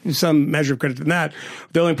give some measure of credit to that.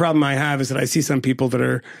 The only problem I have is that I see some people that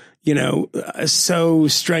are, so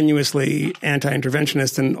strenuously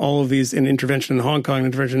anti-interventionist, and all of these in intervention in Hong Kong,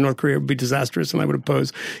 intervention in North Korea would be disastrous, and I would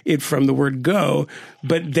oppose it from the word go.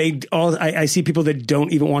 But I see people that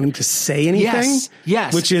don't even want him to say anything.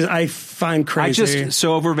 Yes. Which is, I find crazy.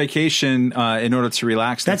 So over vacation, in order to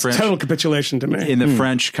relax, that's total capitulation to me. In the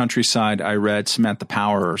French countryside, I read Samantha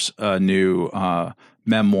Power's new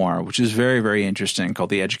memoir, which is very, very interesting, called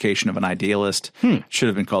The Education of an Idealist. Should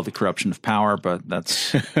have been called The Corruption of Power, but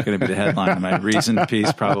that's going to be the headline of my Reason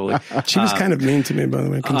piece, probably. She was kind of mean to me, by the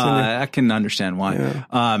way. I can understand why.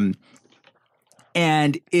 Yeah.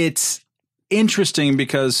 And it's interesting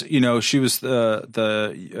because, she was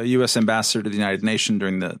the U.S. ambassador to the United Nations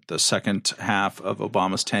during the second half of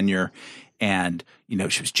Obama's tenure. And,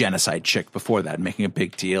 she was genocide chick before that, making a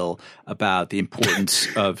big deal about the importance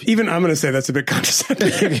of. Even I'm going to say that's a bit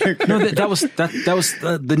condescending. No, that was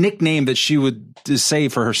the nickname that she would say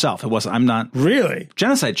for herself. It wasn't. I'm not really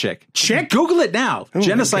genocide chick. Chick. Google it now.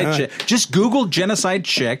 Genocide chick. Just Google genocide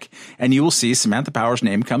chick, and you will see Samantha Power's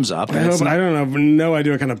name comes up. I don't have no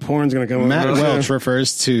idea what kind of porn's going to come up. Matt Welch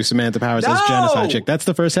refers to Samantha Powers as genocide chick. That's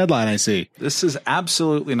the first headline I see. This is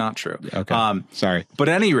absolutely not true. Okay. Sorry. But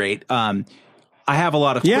at any rate, I have a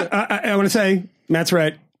lot of. I want to say Matt's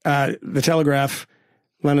right. The Telegraph,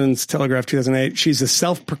 Lennon's Telegraph, 2008. She's a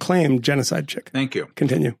self-proclaimed genocide chick. Thank you.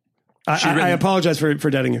 Continue. I apologize for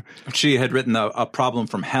deading you. She had written a Problem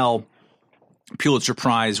from Hell, Pulitzer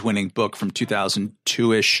Prize winning book from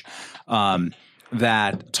 2002-ish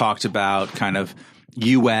that talked about kind of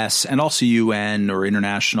U.S. and also UN or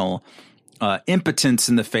international impotence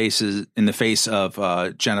in the face of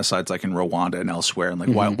genocides like in Rwanda and elsewhere, and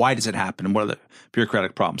like why does it happen and what are the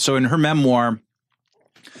bureaucratic problems? So in her memoir,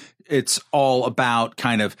 it's all about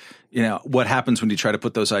kind of, what happens when you try to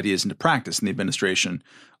put those ideas into practice in the administration,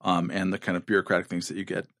 and the kind of bureaucratic things that you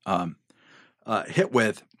get hit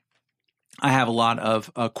with. I have a lot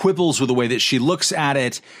of quibbles with the way that she looks at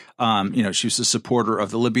it. She was a supporter of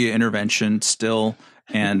the Libya intervention still,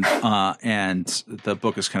 and the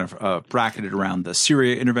book is kind of bracketed around the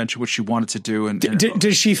Syria intervention, which she wanted to do. And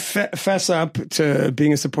did she fess up to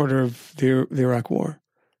being a supporter of the Iraq War?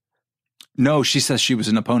 No, she says she was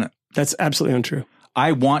an opponent. That's absolutely untrue.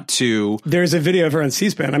 I want to. There's a video of her on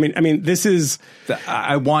C-SPAN. I mean, this is.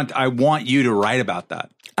 I want you to write about that.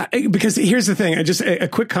 Because here's the thing. Just a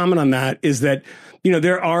quick comment on that is that,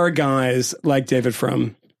 there are guys like David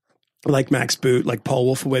Frum, like Max Boot, like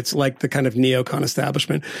Paul Wolfowitz, like the kind of neocon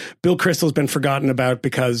establishment. Bill Kristol's been forgotten about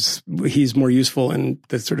because he's more useful in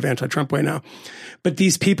the sort of anti-Trump way now. But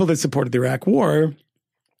these people that supported the Iraq War.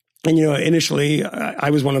 And, initially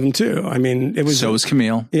I was one of them too. I mean, it was. So was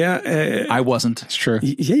Camille. Yeah. I wasn't. It's true.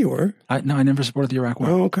 Yeah, you were. No, I never supported the Iraq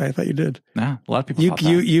War. Oh, okay. I thought you did. Yeah. A lot of people thought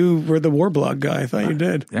that. You were the war blog guy. I thought you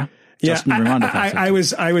did. Yeah. Yeah. I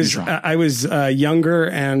was younger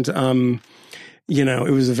and,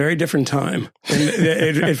 it was a very different time. And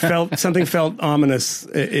it something felt ominous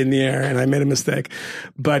in the air, and I made a mistake.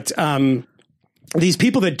 But, these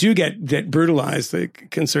people that do get brutalized, the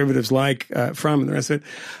conservatives like Frum and the rest of it,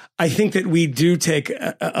 I think that we do take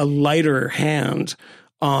a lighter hand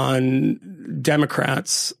on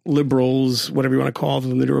Democrats, liberals, whatever you want to call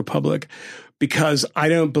them, the New Republic, because I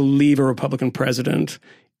don't believe a Republican president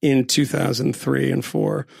in 2003 and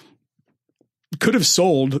 4 could have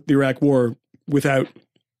sold the Iraq War without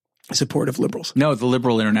support of liberals. No, the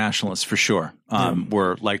liberal internationalists for sure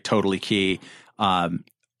were like totally key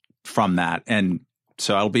from that. And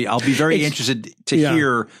so I'll be very interested to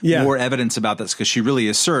hear more evidence about this, because she really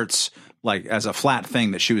asserts, like, as a flat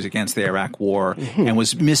thing, that she was against the Iraq War and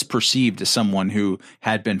was misperceived as someone who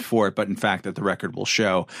had been for it, but in fact that the record will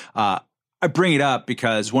show. I bring it up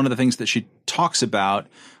because one of the things that she talks about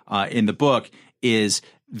in the book is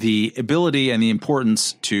the ability and the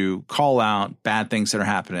importance to call out bad things that are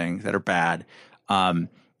happening, that are bad,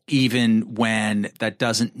 even when that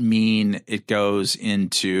doesn't mean it goes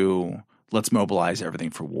into let's mobilize everything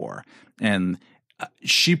for war. And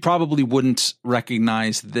she probably wouldn't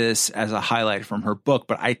recognize this as a highlight from her book,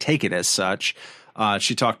 but I take it as such.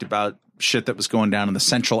 She talked about shit that was going down in the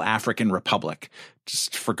Central African Republic,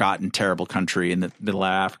 just forgotten, terrible country in the middle of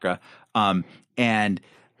Africa. And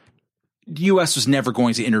the U.S. was never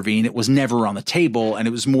going to intervene. It was never on the table. And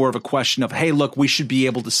it was more of a question of, hey, look, we should be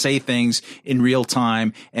able to say things in real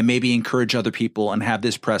time and maybe encourage other people and have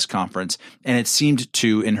this press conference. And it seemed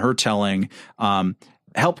to, in her telling,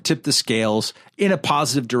 help tip the scales in a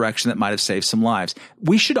positive direction that might have saved some lives.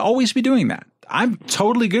 We should always be doing that. I'm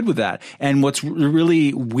totally good with that. And what's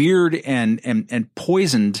really weird and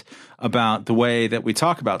poisoned about the way that we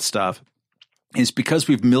talk about stuff is because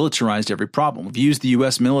we've militarized every problem. We've used the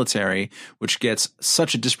U.S. military, which gets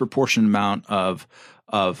such a disproportionate amount of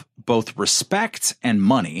both respect and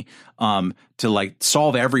money to like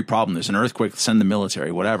solve every problem. There's an earthquake, send the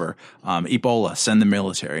military, whatever. Ebola, send the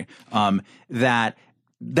military.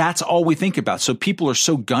 That's all we think about. So people are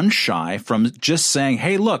so gun shy from just saying,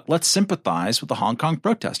 hey, look, let's sympathize with the Hong Kong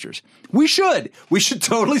protesters. We should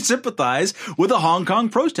totally sympathize with the Hong Kong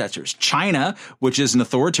protesters. China, which is an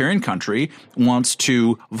authoritarian country, wants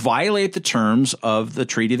to violate the terms of the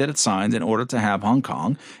treaty that it signed in order to have Hong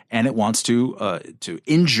Kong, and it wants to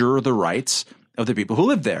injure the rights of the people who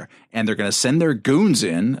live there. And they're going to send their goons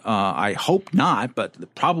in. I hope not,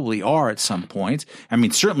 but probably are at some point. I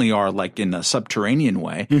mean, certainly are, like in a subterranean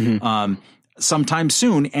way, sometime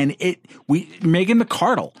soon. And Megan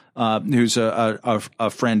McArdle, who's a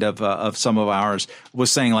friend of some of ours, was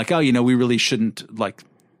saying like, oh, we really shouldn't like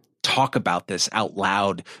talk about this out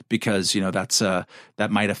loud because, that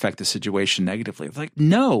might affect the situation negatively. It's like,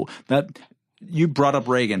 no, that you brought up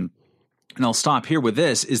Reagan. And I'll stop here with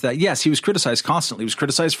this, is that, yes, he was criticized constantly. He was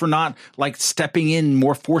criticized for not like stepping in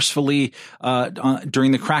more forcefully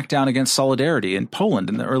during the crackdown against Solidarity in Poland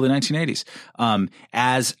in the early 1980s,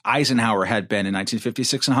 as Eisenhower had been in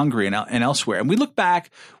 1956 in Hungary and elsewhere. And we look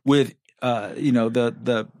back with,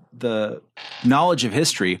 the knowledge of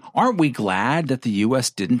history. Aren't we glad that the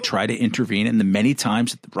U.S. didn't try to intervene in the many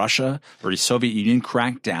times that Russia or the Soviet Union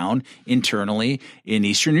cracked down internally in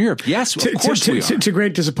Eastern Europe? Yes, of course we are. To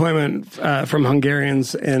great disappointment from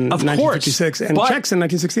Hungarians in 1956 and Czechs in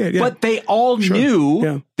 1968. Yeah. But they all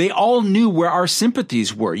knew. They all knew where our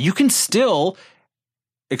sympathies were. You can still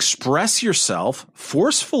express yourself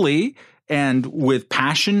forcefully and with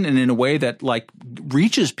passion and in a way that like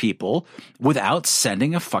reaches people without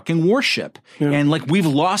sending a fucking warship. Yeah. And like we've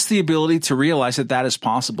lost the ability to realize that that is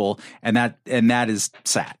possible, and that is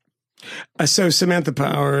sad. So Samantha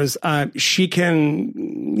Powers, she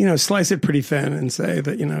can, slice it pretty thin and say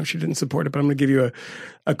that, she didn't support it. But I'm going to give you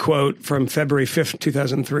a quote from February 5th,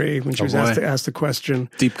 2003, when she was asked the question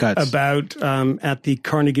Deep cuts. About at the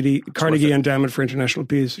Carnegie Endowment for International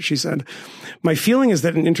Peace. She said, "My feeling is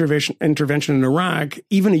that an intervention in Iraq,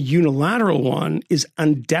 even a unilateral one, is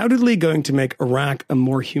undoubtedly going to make Iraq a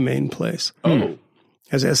more humane place." Oh.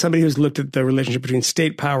 As somebody who's looked at the relationship between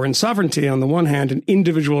state power and sovereignty on the one hand and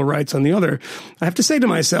individual rights on the other, I have to say to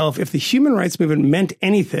myself, if the human rights movement meant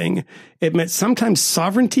anything, it meant sometimes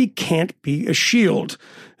sovereignty can't be a shield,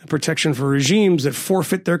 a protection for regimes that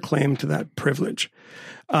forfeit their claim to that privilege.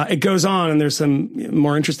 It goes on, and there's some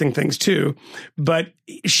more interesting things too, but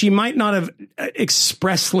she might not have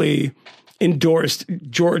expressly endorsed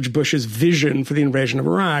George Bush's vision for the invasion of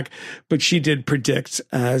Iraq, but she did predict,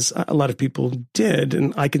 as a lot of people did,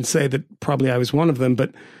 and I can say that probably I was one of them,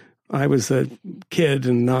 but I was a kid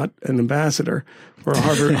and not an ambassador or a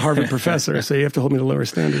Harvard professor, so you have to hold me to lower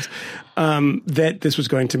standards, that this was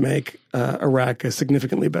going to make Iraq a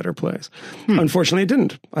significantly better place. Unfortunately, it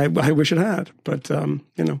didn't. I wish it had, but,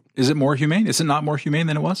 Is it more humane? Is it not more humane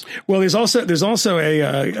than it was? Well, there's also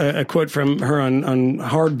a quote from her on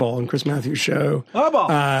Hardball on Chris Matthews' show,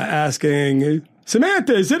 asking,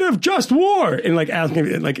 "Samantha, is it a just war?" And like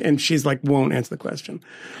asking, and she's like, won't answer the question.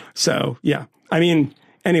 So, yeah. I mean,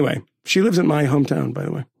 anyway, she lives in my hometown, by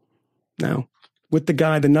the way, now. With the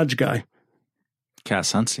nudge guy.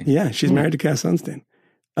 Cass Sunstein. Yeah, she's married to Cass Sunstein.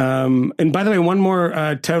 And by the way, one more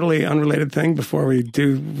totally unrelated thing before we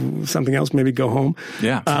do something else, maybe go home.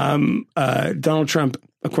 Yeah. Donald Trump,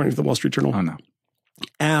 according to the Wall Street Journal,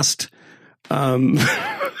 asked, the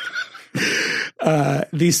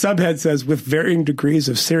subhead says, with varying degrees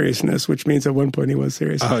of seriousness, which means at one point he was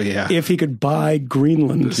serious. Oh, yeah. If he could buy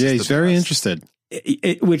Greenland. Yeah, he's very interested.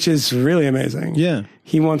 Which is really amazing. Yeah.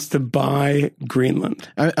 He wants to buy Greenland.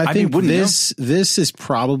 I think this is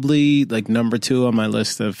probably like number 2 on my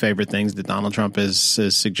list of favorite things that Donald Trump has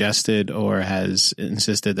suggested or has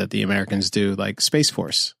insisted that the Americans do, like Space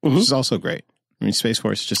Force, which is also great. I mean, Space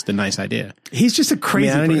Force is just a nice idea. He's just a crazy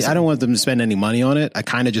person. I don't want them to spend any money on it. I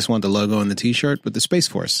kind of just want the logo on the T-shirt, but the Space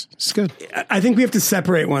Force, it's good. I think we have to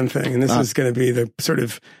separate one thing, and this is going to be the sort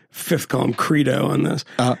of fifth column credo on this,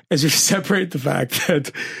 as you separate the fact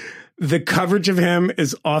that the coverage of him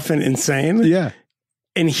is often insane. Yeah.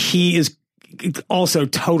 And he is also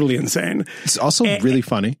totally insane. It's also really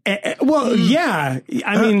funny. Well, yeah.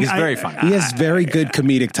 I mean, he's very funny. He has very good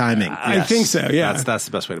comedic timing. I think so. Yeah, that's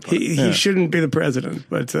the best way to put it. He shouldn't be the president,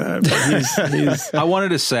 but he's. I wanted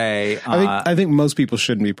to say, I think most people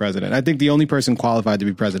shouldn't be president. I think the only person qualified to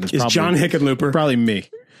be president is John Hickenlooper. Probably me.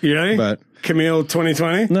 Really? But Camille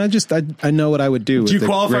 2020? No, I know what I would do. Do you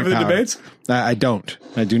qualify for the debates? I don't.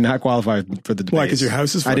 I do not qualify for the debates. Why? Because your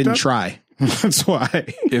house is fucked I didn't up? try. That's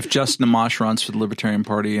why. If Justin Amash runs for the Libertarian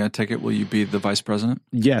Party ticket, will you be the vice president?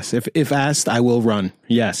 Yes. If asked, I will run.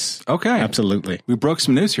 Yes. Okay. Absolutely. We broke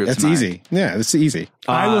some news here That's tonight. easy. Yeah, that's easy.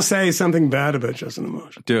 I will say something bad about Justin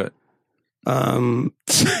Amash. Do it.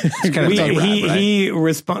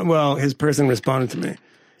 His person responded to me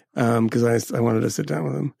because I wanted to sit down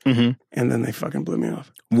with him, and then they fucking blew me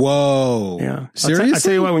off. Whoa! Yeah, seriously. I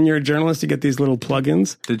tell you what, when you're a journalist, you get these little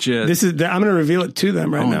plugins. Did you? I'm going to reveal it to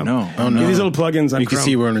them right now. Oh no! These little plugins. You can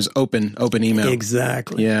see we're on his open email.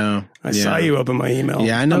 Exactly. Yeah. I saw you open my email.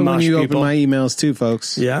 Yeah, I know when you open my emails too,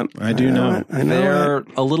 folks. Yeah, I do know. I know. They're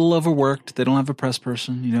a little overworked. They don't have a press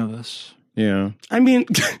person. You know this. Yeah. I mean,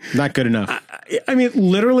 not good enough. I mean,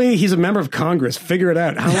 literally, he's a member of Congress. Figure it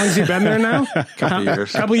out. How long has he been there now?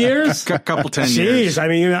 Couple years? Couple 10 years. Jeez. I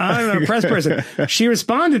mean, I'm a press person. She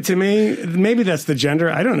responded to me. Maybe that's the gender.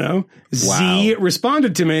 I don't know. Wow. Z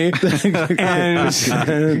responded to me.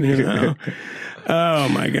 And, you know. Oh,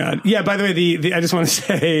 my God. Yeah, by the way, I just want to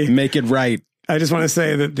say. Make it right. I just want to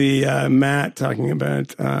say that the Matt talking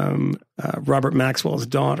about Robert Maxwell's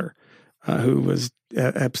daughter, who was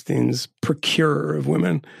Epstein's procurer of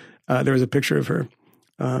women. There was a picture of her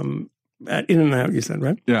at In and Out, you said,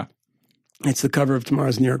 right? Yeah. It's the cover of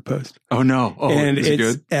tomorrow's New York Post. Oh, no. Oh, and is it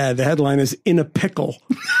good? The headline is In a Pickle.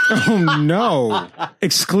 Oh, no.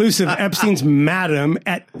 Exclusive Epstein's Madam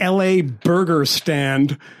at L.A. Burger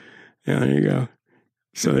Stand. Yeah, there you go.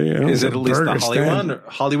 So is it at least the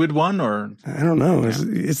Hollywood one, or I don't know.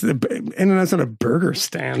 It's the and that's not a burger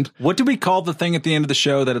stand. What do we call the thing at the end of the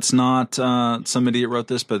show that it's not some idiot wrote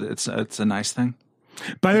this, but it's a nice thing?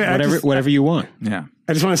 By the way, whatever you want. Yeah,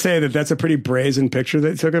 I just want to say that that's a pretty brazen picture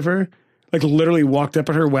they took of her. like literally walked up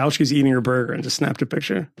at her while she's eating her burger and just snapped a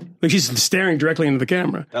picture. Like she's staring directly into the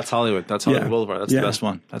camera. That's Hollywood. That's Hollywood Boulevard. That's the best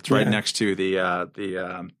one. That's right next to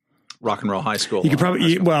the Rock and Roll High School. You could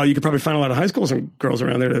probably find a lot of high schools and girls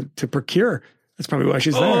around there to procure. That's probably why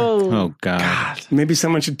she's there. Oh God. Maybe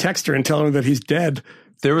someone should text her and tell her that he's dead.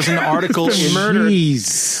 There was an article.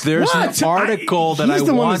 Jeez. There's an article that I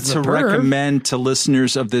want to recommend to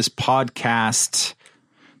listeners of this podcast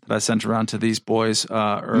that I sent around to these boys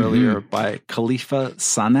earlier by Khalifa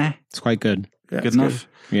Saneh. It's quite good. Yeah, good enough?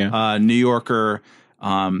 Good. Yeah. New Yorker.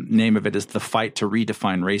 Name of it is The Fight to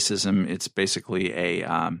Redefine Racism. It's basically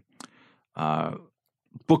a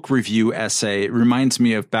book review essay. It reminds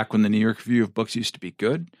me of back when the New York Review of Books used to be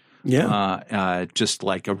good. Yeah. Just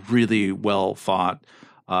like a really well thought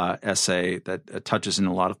essay that touches in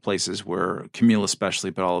a lot of places where Camille especially,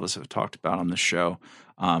 but all of us have talked about on the show.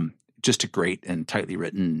 Just a great and tightly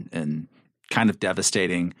written and kind of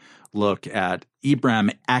devastating look at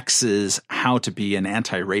Ibram X's How to Be an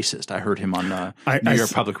Anti-Racist. I heard him on the New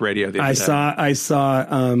York Public Radio the other day. I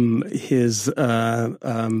saw his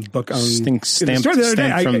book on Stamped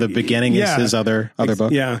from the Beginning is his other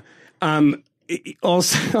book. Yeah.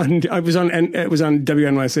 Also, it was on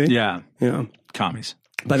WNYC. Yeah. Commies.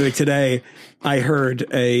 By the way, today I heard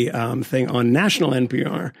a thing on national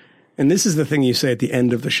NPR. And this is the thing you say at the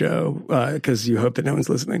end of the show, because you hope that no one's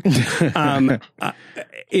listening.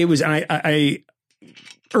 It was, I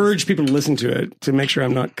urge people to listen to it to make sure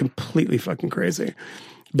I'm not completely fucking crazy.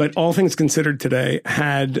 But All Things Considered today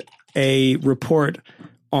had a report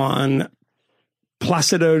on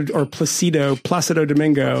Placido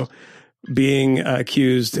Domingo being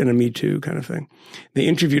accused in a Me Too kind of thing. They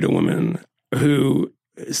interviewed a woman who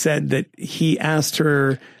said that he asked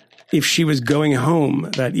her if she was going home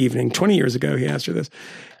that evening. 20 years ago, he asked her this.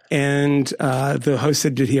 And the host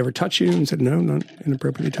said, did he ever touch you? And said, no, not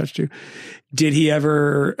inappropriately touched you. Did he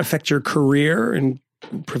ever affect your career and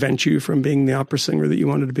prevent you from being the opera singer that you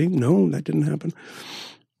wanted to be? No, that didn't happen.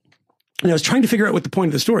 And I was trying to figure out what the point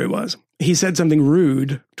of the story was. He said something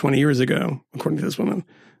rude 20 years ago, according to this woman.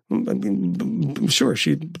 I mean, sure,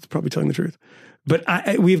 she's probably telling the truth. But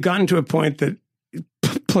we've gotten to a point that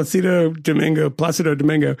Placido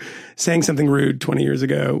Domingo saying something rude 20 years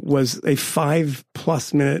ago was a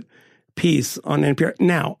 5+ minute piece on NPR.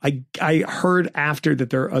 Now, I heard after that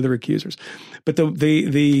there are other accusers, but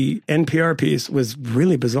the NPR piece was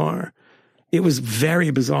really bizarre. It was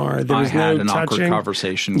very bizarre. There was had no an touching. awkward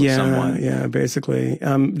conversation with someone. Yeah, basically.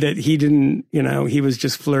 That he didn't, he was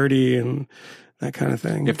just flirty and that kind of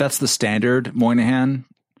thing. If that's the standard, Moynihan,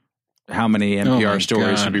 how many NPR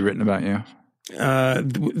stories should be written about you?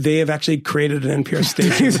 They have actually created an NPR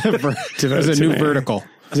station. There's a new vertical.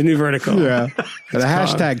 It's a new vertical. Yeah. The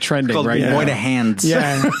hashtag trending right now. Moynihan's.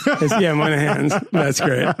 Yeah. Moynihan's. That's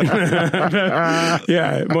great.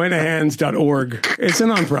 Moynihans.org. It's a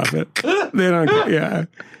nonprofit. They don't, yeah.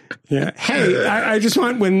 Hey, I just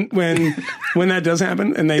want when that does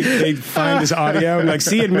happen and they find this audio and like,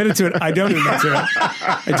 see, admitted to it. I don't admit to it.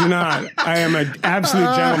 I do not. I am an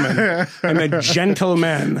absolute gentleman. I'm a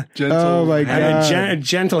gentleman. Oh my God.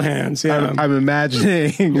 Gentle hands. Yeah. I'm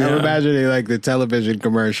imagining like the television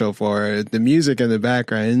commercial for the music in the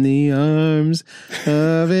background. In the arms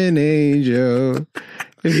of an angel.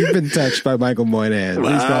 If you've been touched by Michael Moynihan,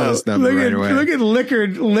 please call this number right away. Look at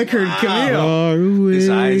liquored Camille. His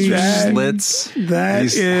eyes are slits. He's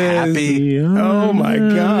happy. Oh my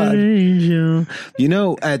God.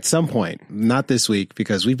 At some point, not this week,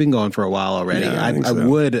 because we've been going for a while already, I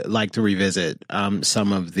would like to revisit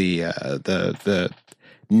some of the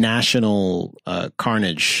national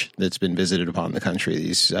carnage that's been visited upon the country,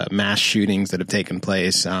 these mass shootings that have taken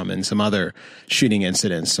place, and some other shooting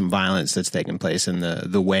incidents, some violence that's taken place in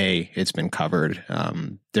the way it's been covered,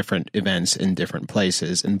 different events in different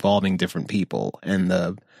places involving different people, and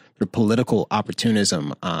the political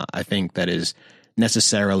opportunism, I think, that is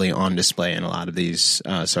necessarily on display in a lot of these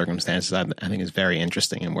circumstances, I think is very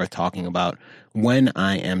interesting and worth talking about when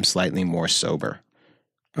I am slightly more sober.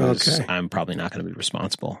 Okay. I'm probably not going to be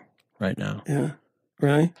responsible right now. Yeah.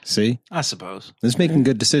 Really? See? I suppose. Just making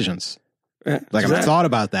good decisions. Like, I've thought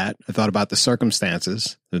about that. I thought about the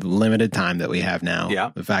circumstances, the limited time that we have now.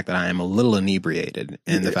 Yeah. The fact that I am a little inebriated,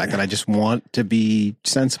 and the fact that I just want to be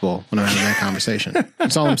sensible when I'm having that conversation.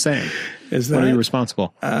 That's all I'm saying. Is that? Want to be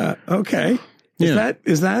responsible. Okay. Is that?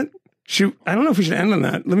 I don't know if we should end on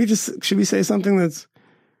that. Should we say something that's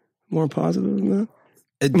more positive than that?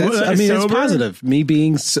 It's positive. Me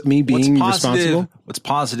being responsible. What's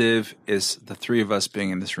positive is the three of us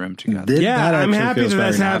being in this room together. I'm happy that's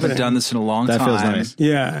happening. I haven't done this in a long time. That feels nice.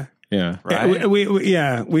 Yeah. Yeah. Right? We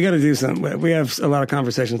got to do something. We have a lot of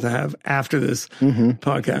conversations to have after this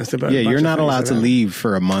podcast about. Yeah, you're not allowed to leave. leave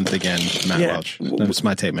for a month again, Matt Yeah. Welch. That's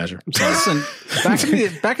my tape measure. Listen,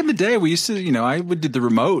 back in the day, we used to, I would do the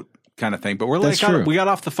remote kind of thing, but That's true. we got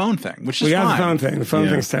off the phone thing, which is We got fine. the phone thing. The phone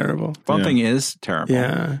thing's terrible. Phone thing is terrible.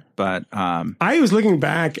 Yeah. But I was looking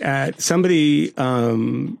back at somebody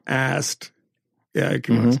asked. Yeah,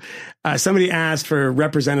 somebody asked for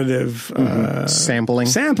representative Sampling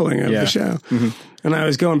of the show, and I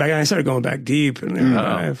was going back. And I started going back deep, and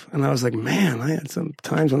I was like, man, I had some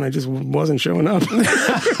times when I just wasn't showing up. it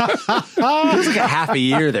was like a half a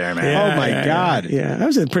year there, man. Oh my God. Yeah, that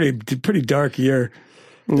was a pretty dark year.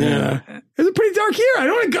 Yeah. It was a pretty dark year. I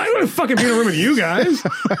don't want to fucking be in a room with you guys.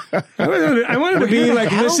 I wanted to be like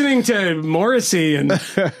listening to Morrissey and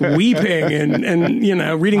weeping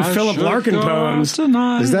and reading Philip Larkin poems.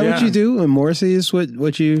 Is that what you do? And Morrissey is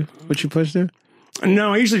what you push through?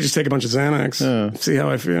 No, I usually just take a bunch of Xanax, see how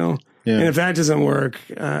I feel. Yeah. And if that doesn't work,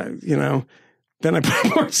 then I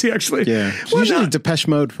put Morrissey actually. Yeah. It's usually Depeche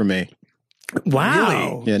Mode for me.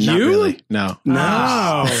 Wow. Yeah, not really. No.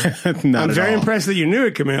 I'm very impressed that you knew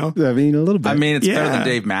it, Camille. I mean, a little bit. I mean, it's better than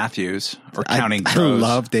Dave Matthews or Counting Crows. I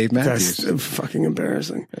love Dave Matthews. That's fucking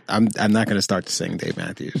embarrassing. I'm not going to start to sing Dave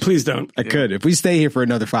Matthews. Please don't. I could. If we stay here for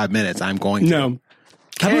another 5 minutes, I'm going to. No.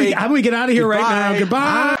 How about we get out of here right now?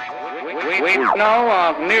 Goodbye. We know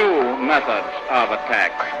of new methods of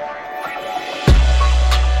attack.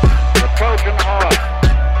 The Trojan horse,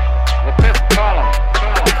 the fifth column.